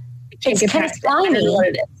 Yeah. It's kind of slimy.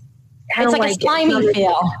 It's like a slimy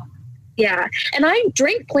feel. Yeah. And I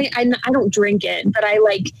drink I don't drink it, but I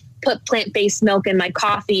like put plant-based milk in my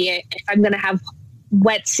coffee. If I'm going to have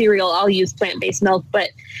wet cereal, I'll use plant-based milk.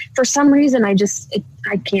 But for some reason, I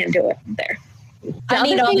can't do it there. I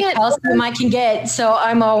need all the calcium I can get, so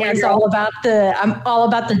I'm always all about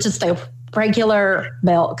the just the regular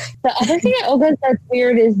milk. The other thing at Oga's that's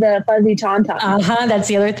weird is the fuzzy tauntaun. That's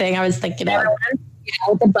the other thing I was thinking of. Yeah,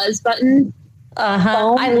 with the buzz button.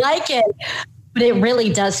 I like it, but it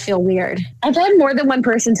really does feel weird. I've had more than one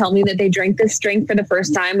person tell me that they drank this drink for the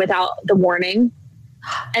first time without the warning,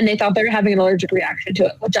 and they thought they were having an allergic reaction to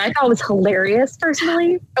it, which I thought was hilarious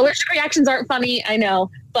personally. Allergic reactions aren't funny, I know,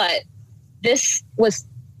 but this was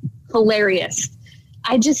hilarious.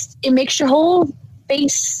 It makes your whole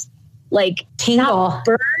face like tingle.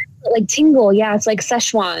 Burn, like tingle. Yeah, it's like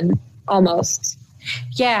Szechuan almost.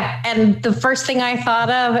 Yeah, and the first thing I thought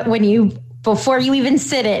of before you even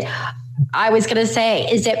said it, I was going to say,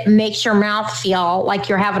 is it makes your mouth feel like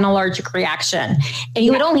you're having an allergic reaction. And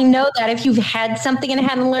you would only know that if you've had something and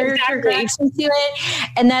had an allergic reaction to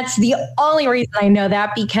it. And that's the only reason I know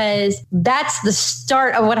that, because that's the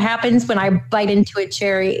start of what happens when I bite into a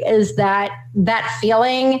cherry, is that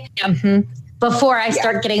feeling before I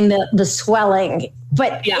start getting the swelling.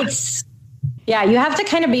 But you have to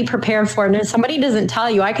kind of be prepared for it. And if somebody doesn't tell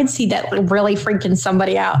you, I can see that really freaking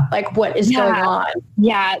somebody out. Like, what is going on?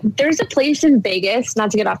 Yeah. There's a place in Vegas,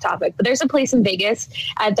 not to get off topic, but there's a place in Vegas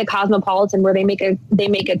at the Cosmopolitan where they make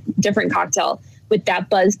a different cocktail with that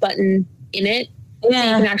buzz button in it. Yeah. So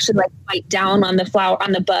you can actually like bite down on the flower,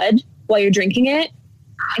 on the bud while you're drinking it,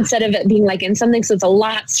 instead of it being like in something. So it's a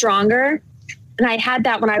lot stronger. And I had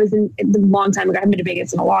that when I was in a long time ago. I haven't been to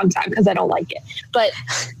Vegas in a long time because I don't like it. But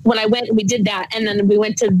when I went, we did that. And then we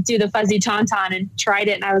went to do the fuzzy tauntaun and tried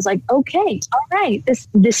it. And I was like, okay, all right.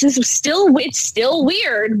 This is it's still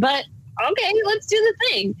weird, but okay, let's do the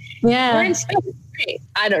thing. Yeah. We're in space.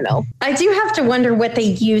 I don't know. I do have to wonder what they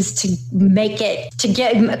use to make it,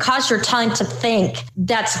 cause your tongue to think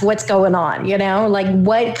that's what's going on, like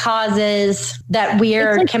what causes that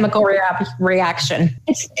weird chemical reaction.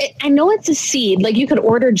 I know it's a seed. Like you could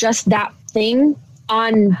order just that thing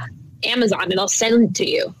on Amazon and they'll send it to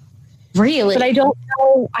you. Really? But I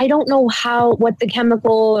don't know what the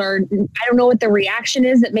chemical, or I don't know what the reaction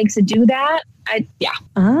is that makes it do that.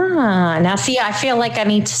 Now see, I feel like I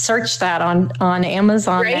need to search that on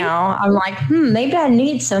Amazon now. I'm like, maybe I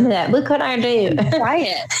need some of that. What could I do? Try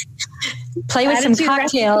it. Play with some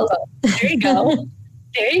cocktails. There you go.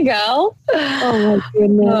 There you go. Oh my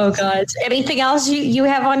goodness. Oh God. Anything else you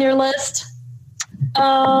have on your list?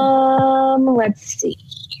 Let's see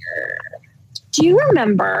here. Do you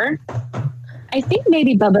remember? I think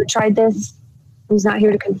maybe Bubba tried this. He's not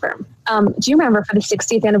here to confirm. Do you remember for the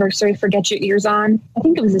 60th anniversary for Get Your Ears On? I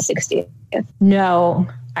think it was the 60th. No,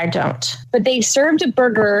 I don't. But they served a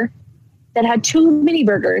burger that had 2 mini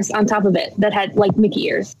burgers on top of it that had like Mickey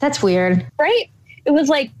ears. That's weird. Right? It was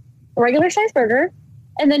like a regular sized burger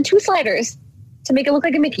and then 2 sliders to make it look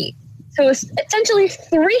like a Mickey. So it was essentially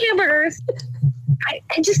 3 hamburgers.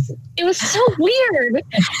 It was so weird.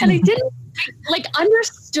 And I didn't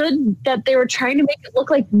understood that they were trying to make it look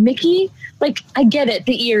like Mickey. Like, I get it.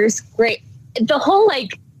 The ears, great. The whole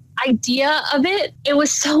idea of it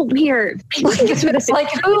was so weird. Who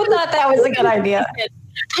thought that was a good idea?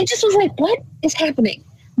 I just was like, what is happening?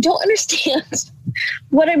 Don't understand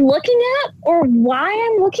what I'm looking at or why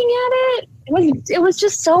I'm looking at it. It was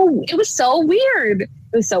so weird. It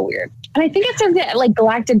was so weird. And I think it says it at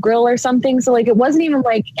Galactic Grill or something. So it wasn't even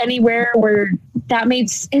anywhere where that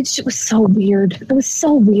it was so weird. It was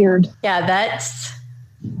so weird. Yeah,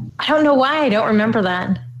 I don't know why I don't remember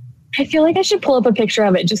that. I feel like I should pull up a picture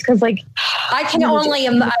of it just because, like, I can only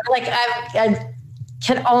I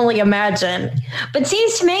can only imagine. But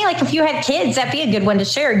seems to me like if you had kids, that'd be a good one to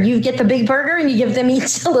share. You get the big burger and you give them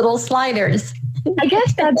each the little sliders. I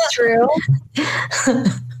guess that's true.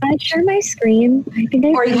 I share my screen. I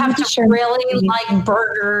think or you have to really like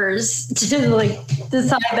burgers to like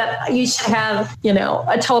decide that you should have,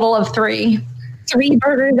 a total of 3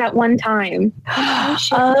 burgers at one time.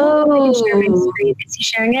 Oh, is he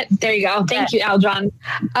sharing it? There you go. Thank you, Aljon.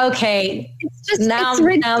 Okay. It's now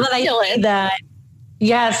that I see that,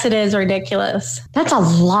 yes, it is ridiculous. That's a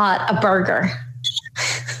lot of burger.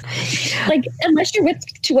 Like, unless you're with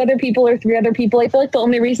 2 other people or 3 other people, I feel like the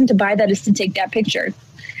only reason to buy that is to take that picture.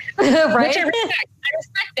 Right? Which I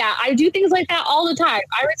respect that. I do things like that all the time.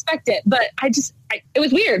 I respect it. But it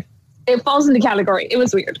was weird. It falls in the category. It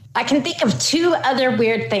was weird. I can think of 2 other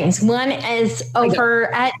weird things. One is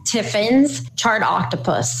over at Tiffin's, charred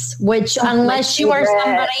octopus, which unless you are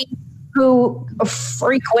somebody who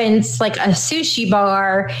frequents like a sushi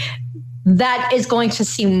bar, that is going to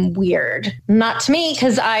seem weird. Not to me,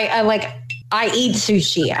 because I eat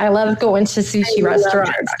sushi. I love going to sushi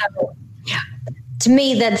restaurants. So, to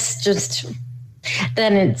me, that's just,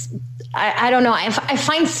 then it's, I don't know. I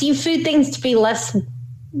find seafood things to be less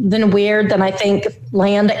than weird than I think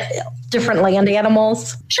different land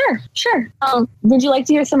animals. Sure. Would you like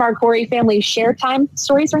to hear some of our Corey family share time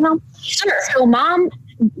stories right now? Sure. So Mom,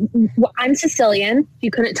 I'm Sicilian. If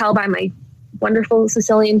you couldn't tell by my wonderful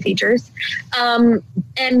Sicilian features.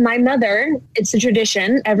 And my mother, it's a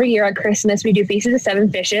tradition. Every year at Christmas, we do Feast of the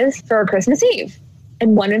 7 Fishes for Christmas Eve.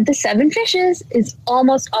 And one of the 7 fishes is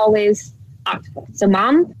almost always octopus. So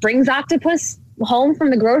Mom brings octopus home from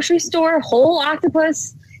the grocery store, whole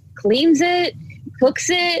octopus, cleans it, cooks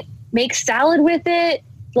it, makes salad with it,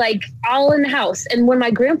 like all in the house. And when my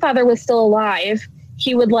grandfather was still alive,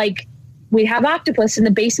 he would we'd have octopus in the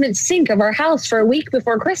basement sink of our house for a week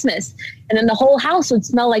before Christmas. And then the whole house would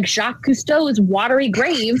smell like Jacques Cousteau's watery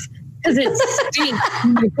grave because it stinks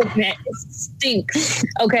when you're cooking it. It stinks,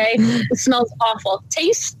 okay? It smells awful.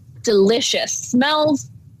 Tastes delicious. Smells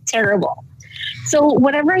terrible. So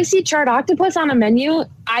whenever I see charred octopus on a menu,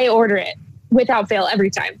 I order it without fail every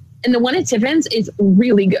time. And the one at Tiffin's is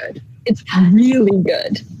really good. It's really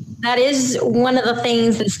good. That is one of the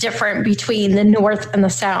things that's different between the North and the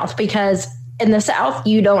South, because in the South,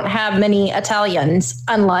 you don't have many Italians,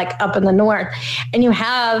 unlike up in the North. And you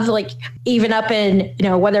have even up in,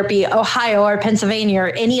 whether it be Ohio or Pennsylvania or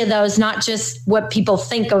any of those, not just what people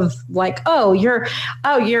think of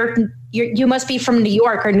you must be from New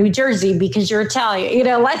York or New Jersey because you're Italian.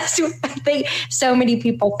 That's what I think so many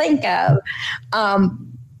people think of.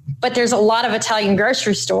 But there's a lot of Italian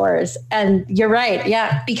grocery stores. And you're right.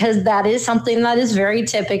 Yeah, because that is something that is very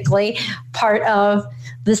typically part of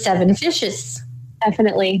the 7 fishes.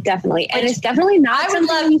 Definitely. And it's definitely not. I would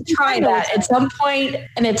love to try that at some point.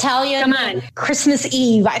 An Italian Christmas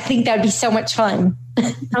Eve. I think that would be so much fun.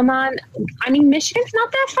 Come on. I mean, Michigan's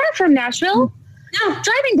not that far from Nashville. No,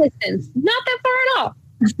 driving distance. Not that far at all.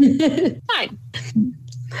 Fine.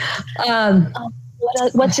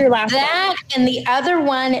 What's your last one? And the other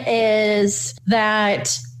one is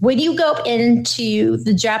that when you go into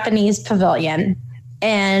the Japanese pavilion,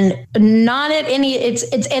 and not at any, it's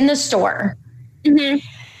in the store. Mm-hmm.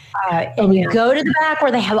 And you go to the back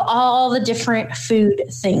where they have all the different food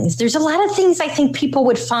things. There's a lot of things I think people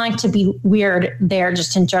would find to be weird there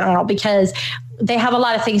just in general, because they have a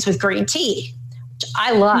lot of things with green tea, which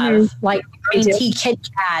I love, like green tea Kit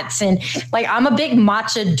Kats. And I'm a big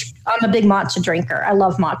matcha drinker. I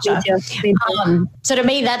love matcha. Me too. So to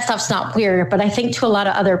me, that stuff's not weird, but I think to a lot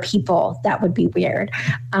of other people that would be weird.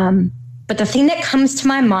 But the thing that comes to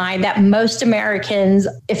my mind that most Americans,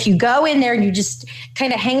 if you go in there and you just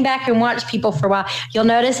kind of hang back and watch people for a while, you'll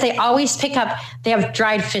notice they always they have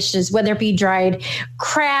dried fishes, whether it be dried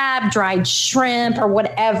crab, dried shrimp, or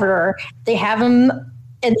whatever. They have them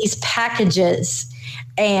in these packages.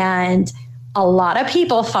 And a lot of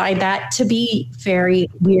people find that to be very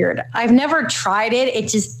weird. I've never tried it. It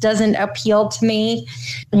just doesn't appeal to me,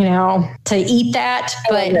 to eat that.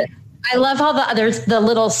 But I love all the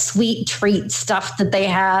little sweet treat stuff that they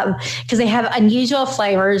have, because they have unusual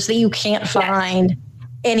flavors that you can't find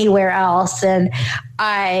anywhere else. And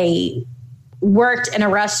I worked in a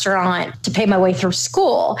restaurant to pay my way through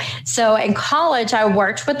school. So in college, I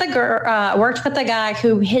worked with a guy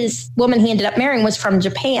who his woman he ended up marrying was from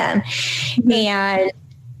Japan. Mm-hmm. And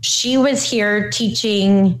she was here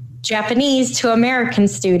teaching Japanese to American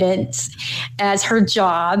students as her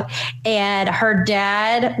job. And her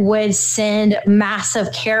dad would send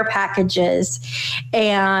massive care packages.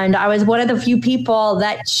 And I was one of the few people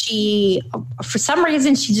that for some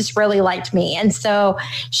reason, she just really liked me. And so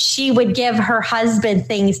she would give her husband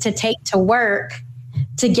things to take to work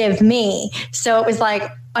to give me. So it was like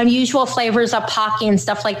unusual flavors of Pocky and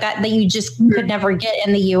stuff like that you just could never get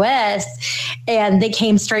in the US. And they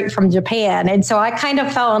came straight from Japan. And so I kind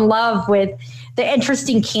of fell in love with the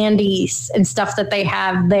interesting candies and stuff that they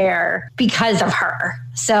have there because of her.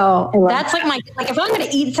 So that's like if I'm going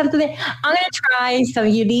to eat something, I'm going to try some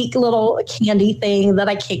unique little candy thing that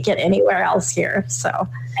I can't get anywhere else here. So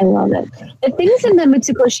I love it. The things in the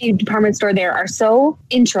Mitsukoshi department store there are so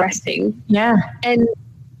interesting. Yeah. And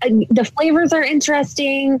the flavors are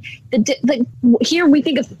interesting. Here we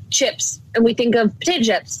think of chips and we think of potato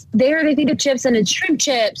chips. There they think of chips and it's shrimp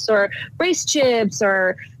chips or rice chips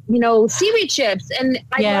or, seaweed chips. And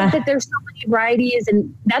I love that there's so many varieties.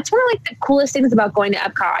 And that's one of the coolest things about going to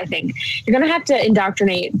Epcot, I think. You're going to have to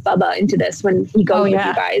indoctrinate Bubba into this when he goes with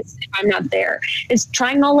you guys, if I'm not there. It's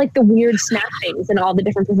trying all the weird snack things in all the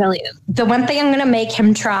different pavilions. The one thing I'm going to make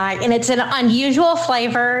him try, and it's an unusual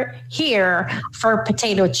flavor here for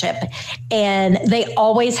potato chip. And they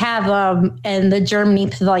always have them in the Germany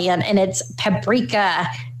pavilion, and it's paprika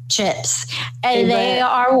chips. And they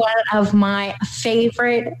are one of my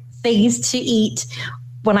favorite things to eat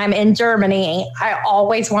when I'm in Germany. I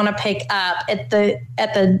always want to pick up at the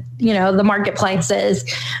the marketplaces,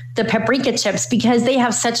 the paprika chips, because they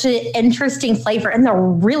have such an interesting flavor and they're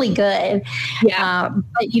really good. Yeah.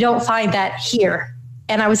 But you don't find that here.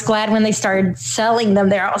 And I was glad when they started selling them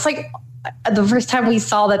there. I was like, the first time we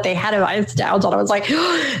saw that they had it, I was like,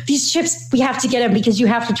 these chips, we have to get them because you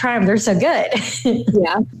have to try them. They're so good.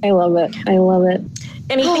 Yeah, I love it.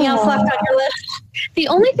 Anything else left on your list? The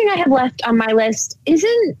only thing I have left on my list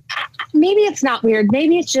maybe it's not weird.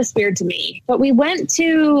 Maybe it's just weird to me. But we went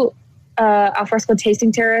to Alfresco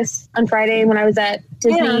Tasting Terrace on Friday when I was at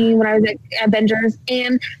Disney, when I was at Avengers.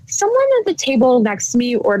 And someone at the table next to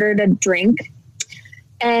me ordered a drink.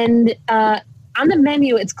 And on the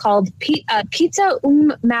menu, it's called Pizza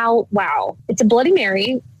Mau Wow. It's a Bloody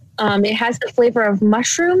Mary. It has the flavor of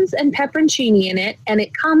mushrooms and pepperoncini in it, and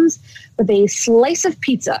it comes with a slice of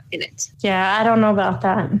pizza in it. Yeah, I don't know about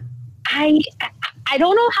that. I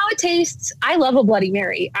don't know how it tastes. I love a Bloody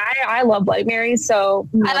Mary. I love Bloody Mary, so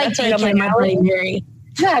I like taking my Bloody Mary.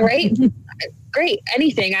 Yeah, right? Great.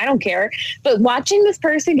 Anything. I don't care. But watching this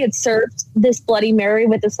person get served this Bloody Mary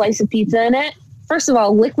with a slice of pizza in it, first of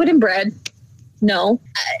all, liquid and bread. No.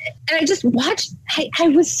 And I just watched, I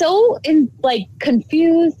was so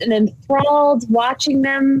confused and enthralled watching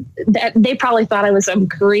them that they probably thought I was some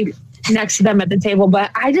Greek next to them at the table. But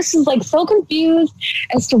I just was so confused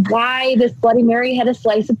as to why this Bloody Mary had a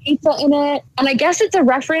slice of pizza in it. And I guess it's a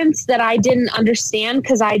reference that I didn't understand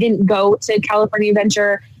because I didn't go to California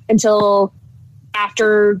Adventure until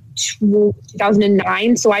after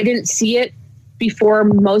 2009. So I didn't see it before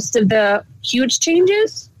most of the huge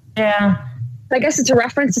changes. Yeah. I guess it's a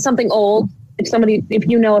reference to something old. If somebody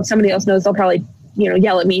else knows, they'll probably,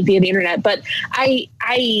 yell at me via the internet. But I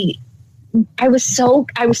was so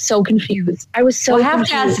confused. I was so we'll have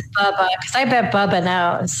confused. to ask Bubba, because I bet Bubba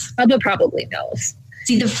knows. Bubba probably knows.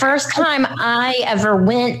 See, the first time I ever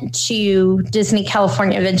went to Disney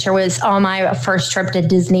California Adventure was on my first trip to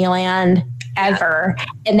Disneyland ever.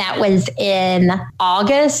 And that was in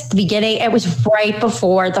August, the beginning. It was right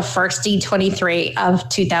before the first D23 of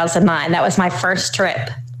 2009. That was my first trip.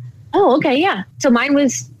 Oh, okay. Yeah. So mine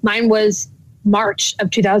was March of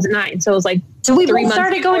 2009. So it was so we 3 months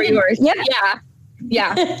started going to yours.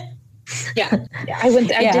 Yeah.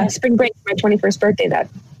 I did spring break for my 21st birthday that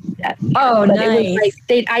oh, but nice.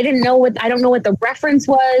 It was I don't know what the reference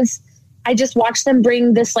was. I just watched them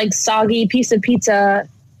bring this soggy piece of pizza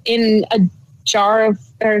in a jar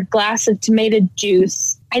or glass of tomato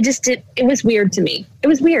juice. It was weird to me. It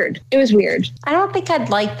was weird. I don't think I'd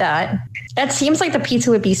like that. That seems like the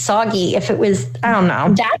pizza would be soggy if it was, I don't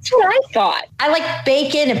know. That's what I thought. I like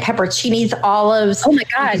bacon and pepperoncinis, olives. Oh my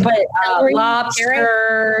God. But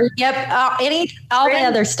lobster. Yep. All the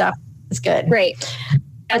other stuff is good. Great.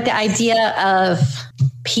 But the idea of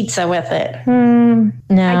pizza with it. No.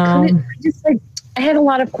 I couldn't, I had a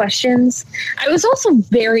lot of questions. I was also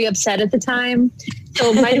very upset at the time.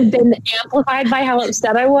 So it might have been amplified by how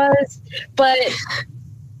upset I was. But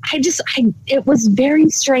it was very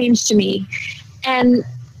strange to me. And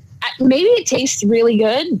maybe it tastes really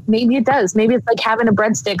good. Maybe it does. Maybe it's like having a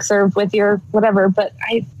breadstick served with your whatever, but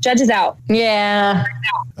Judge is out. Yeah.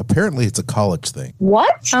 Apparently it's a college thing.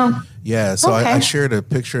 What? Oh, Yeah, so Okay. I shared a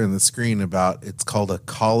picture in the screen about it's called a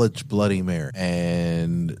college Bloody Mary.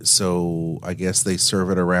 And so I guess they serve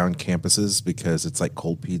it around campuses because it's like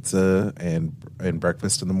cold pizza and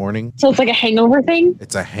breakfast in the morning. So it's like a hangover thing?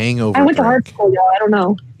 It's a hangover I went to art drink. school, y'all. I don't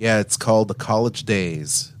know. Yeah, it's called the College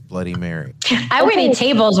Days Bloody Mary. I waited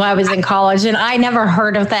tables while I was in college, and I never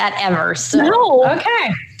heard of that ever. So No.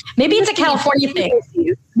 okay, maybe it's a California thing.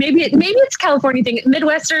 Maybe it's a California thing.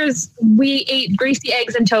 Midwesters, we ate greasy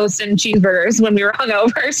eggs and toast and cheeseburgers when we were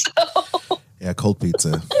hungover. So Yeah, cold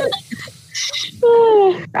pizza.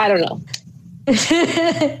 I don't know.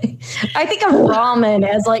 I think of ramen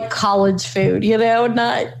as like college food,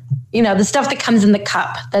 not, the stuff that comes in the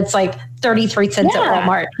cup that's like 33 cents at Yeah.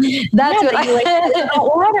 Walmart. That's what that you I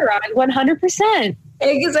put water on 100%.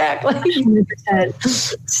 Exactly.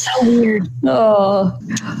 100%. So weird. Oh,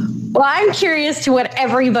 well, I'm curious to what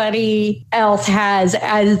everybody else has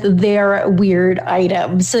as their weird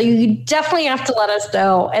items. So you definitely have to let us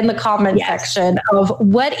know in the comment section of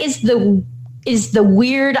what is the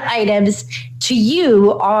weird items to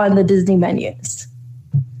you on the Disney menus.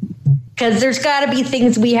 Because there's got to be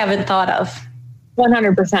things we haven't thought of.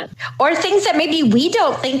 100%. Or things that maybe we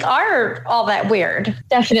don't think are all that weird.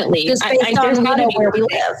 Definitely. Just based there's on gotta be where we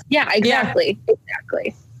live. Yeah, exactly.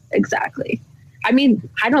 Exactly. I mean,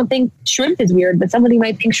 I don't think shrimp is weird, but somebody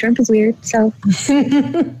might think shrimp is weird. So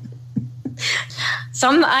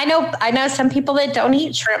I know some people that don't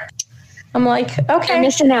eat shrimp. I'm like, you're okay.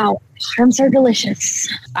 missing out. Shrimps are delicious.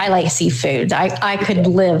 I like seafood. I could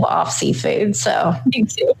live off seafood. So Me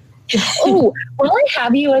too. Oh, while I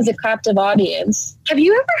have you as a captive audience, have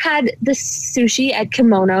you ever had the sushi at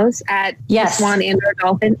Kimonos at Yes. the Swan and or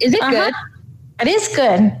Dolphin? Is it good? it is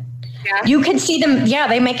good. Yeah. You can see them. Yeah,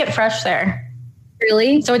 they make it fresh there.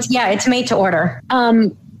 Really? So it's made to order.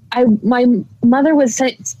 My mother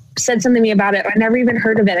said something to me about it. I never even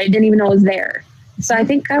heard of it. I didn't even know it was there. So I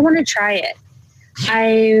think I want to try it.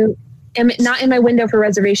 I am not in my window for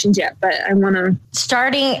reservations yet, but I want to.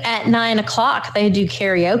 Starting at 9:00, they do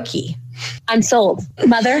karaoke. I'm sold.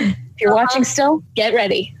 Mother, if you're watching still, get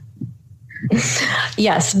ready.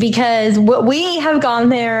 Yes, because we have gone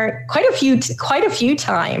there quite a few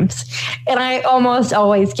times, and I almost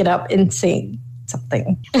always get up and sing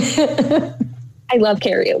something. I love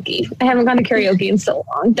karaoke. I haven't gone to karaoke in so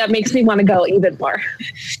long. That makes me want to go even more.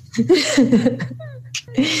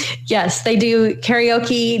 Yes, they do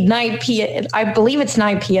karaoke 9 p.m. I believe it's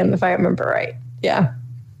 9 p.m. if I remember right. Yeah.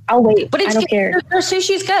 I'll wait, But I don't care. Their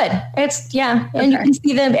sushi's good. And you Okay. can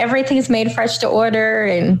see them. Everything's made fresh to order,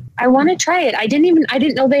 and I want to try it. I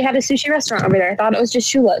didn't know they had a sushi restaurant over there. I thought it was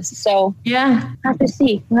just Shula's. So yeah, we'll have to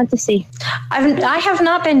see. I have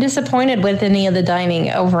not been disappointed with any of the dining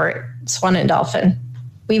over at Swan and Dolphin.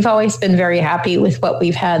 We've always been very happy with what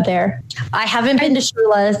we've had there. I haven't been to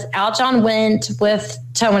Shula's. Aljon went with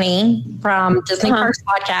Tony from Disney Parks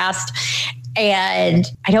Podcast, and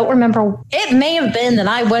I don't remember. It may have been that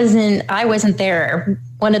I wasn't there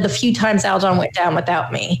one of the few times Aljon went down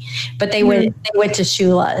without me, but they went to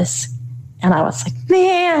Shula's. And I was like,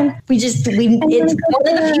 man, it's one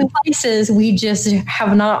of the few places we just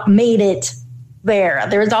have not made it there.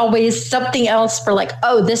 There's always something else for like,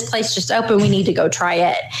 oh, this place just opened, we need to go try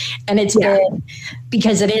it. And it's been,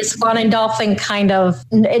 because it is Swan and Dolphin, kind of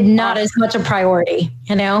not as much a priority,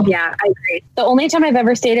 Yeah, I agree. The only time I've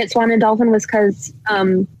ever stayed at Swan and Dolphin was because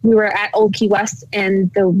we were at Old Key West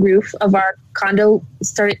and the roof of our condo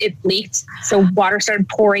it leaked. So water started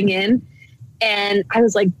pouring in. And I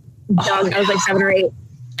was like, I was like 7 or 8.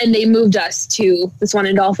 And they moved us to the Swan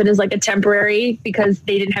and Dolphin as like a temporary because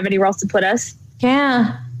they didn't have anywhere else to put us.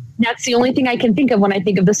 Yeah. That's the only thing I can think of when I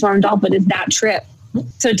think of the Swan and Dolphin is that trip.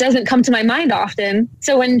 So it doesn't come to my mind often.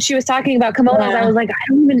 So when she was talking about kimonos, I was like,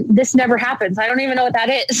 this never happens. I don't even know what that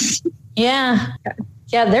is. Yeah.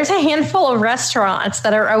 Yeah, there's a handful of restaurants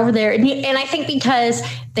that are over there. And I think because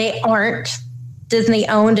they aren't Disney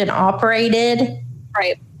owned and operated,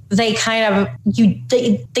 right? They kind of,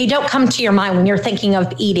 they don't come to your mind when you're thinking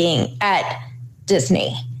of eating at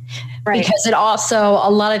Disney. Right. Because it also, a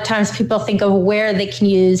lot of times people think of where they can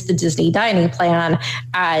use the Disney dining plan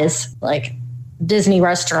as like Disney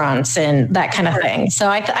restaurants and that kind of thing. So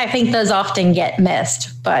I think those often get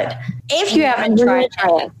missed. But if you haven't tried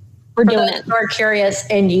it, we're doing it. Or curious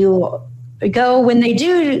and you go when they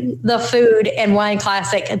do the food and wine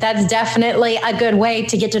classic, that's definitely a good way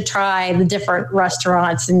to get to try the different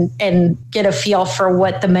restaurants and get a feel for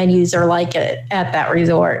what the menus are like at that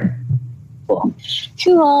resort.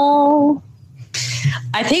 Cool.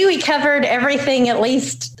 I think we covered everything, at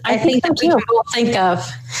least I think that we can all think of.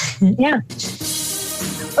 Yeah.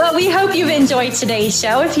 Well, we hope you've enjoyed today's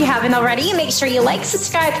show. If you haven't already, make sure you like,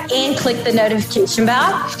 subscribe, and click the notification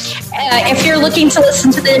bell. If you're looking to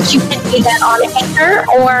listen to this, you can do that on Anchor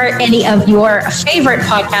or any of your favorite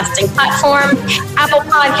podcasting platform, Apple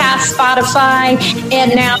Podcasts, Spotify,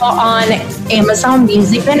 and now on Amazon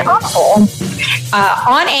Music and Audible.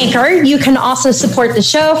 On Anchor, you can also support the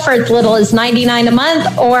show for as little as $99 a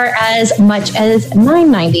month or as much as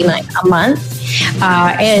 $9.99 a month.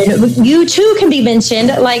 And you too can be mentioned,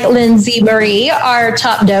 like Lindsay Marie, our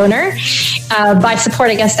top donor, by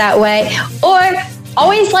supporting us that way. Or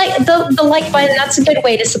always like the like button. That's a good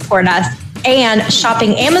way to support us. And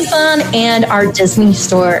shopping Amazon and our Disney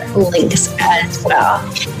store links as well.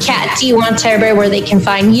 Kat, do you want to tell everybody where they can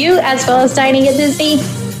find you as well as Dining at Disney?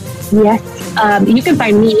 Yes. You can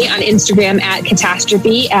find me on Instagram at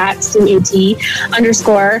catastrophe at CAT_ASTROPHE,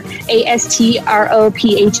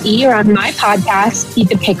 or on my podcast, Keep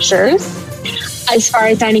the Pictures. As far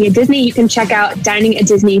as Dining at Disney, you can check out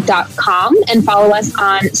diningatdisney.com and follow us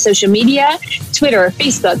on social media, Twitter,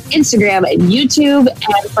 Facebook, Instagram, and YouTube.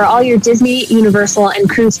 And for all your Disney, Universal, and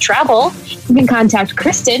cruise travel, you can contact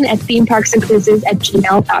Kristen at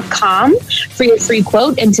themeparksandcruises@gmail.com for your free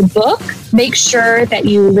quote and to book. Make sure that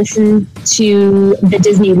you listen to the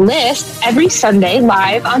Disney List every Sunday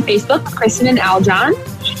live on Facebook, Kristen and Aljon.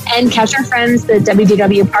 And catch our friends, the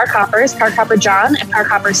WDW Park Hoppers, Park Hopper John and Park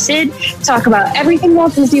Hopper Sid, talk about everything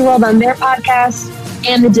Walt Disney World on their podcast,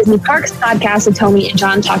 and the Disney Parks podcast with Tony and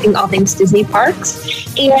John talking all things Disney Parks.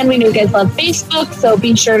 And we know you guys love Facebook, so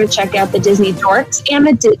be sure to check out the Disney Dorks and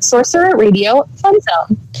the Sorcerer Radio Fun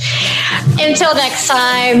Zone. Until next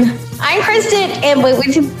time, I'm Kristen, and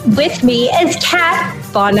with me is Kat.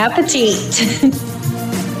 Bon appetit.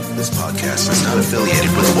 This podcast is not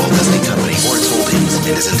affiliated with the Walt Disney Company or its holdings and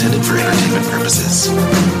is intended for entertainment purposes.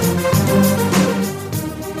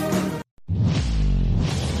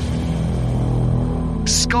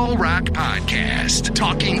 Skull Rock Podcast,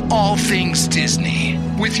 talking all things Disney,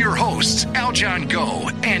 with your hosts Aljon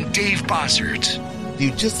Go and Dave Bossert. Do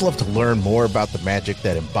you just love to learn more about the magic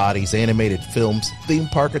that embodies animated films, theme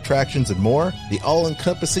park attractions, and more? The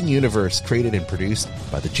all-encompassing universe created and produced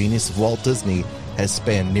by the genius of Walt Disney has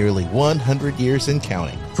spanned nearly 100 years and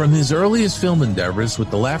counting. From his earliest film endeavors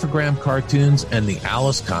with the Laugh-O-Gram cartoons and the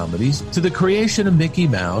Alice comedies, to the creation of Mickey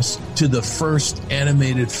Mouse, to the first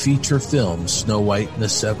animated feature film, Snow White and the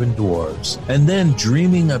Seven Dwarfs, and then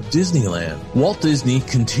dreaming of Disneyland, Walt Disney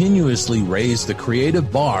continuously raised the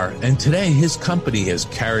creative bar, and today his company has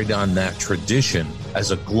carried on that tradition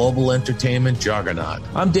as a global entertainment juggernaut.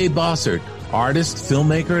 I'm Dave Bossert, artist,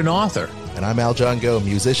 filmmaker, and author. And I'm Aljon Go,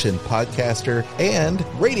 musician, podcaster, and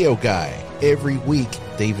radio guy. Every week,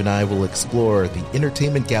 Dave and I will explore the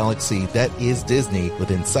entertainment galaxy that is Disney with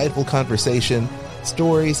insightful conversation,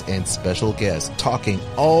 stories, and special guests talking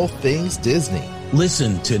all things Disney.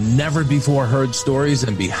 Listen to never-before-heard stories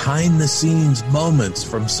and behind-the-scenes moments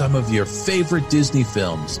from some of your favorite Disney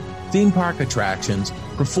films, theme park attractions,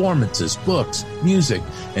 performances, books, music,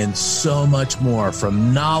 and so much more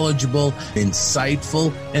from knowledgeable,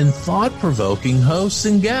 insightful, and thought-provoking hosts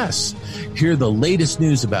and guests. Hear the latest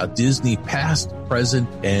news about Disney past, present,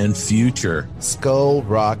 and future. Skull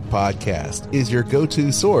Rock Podcast is your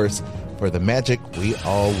go-to source for the magic we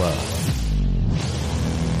all love.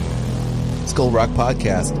 Skull Rock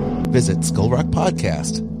Podcast. Visit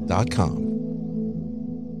skullrockpodcast.com.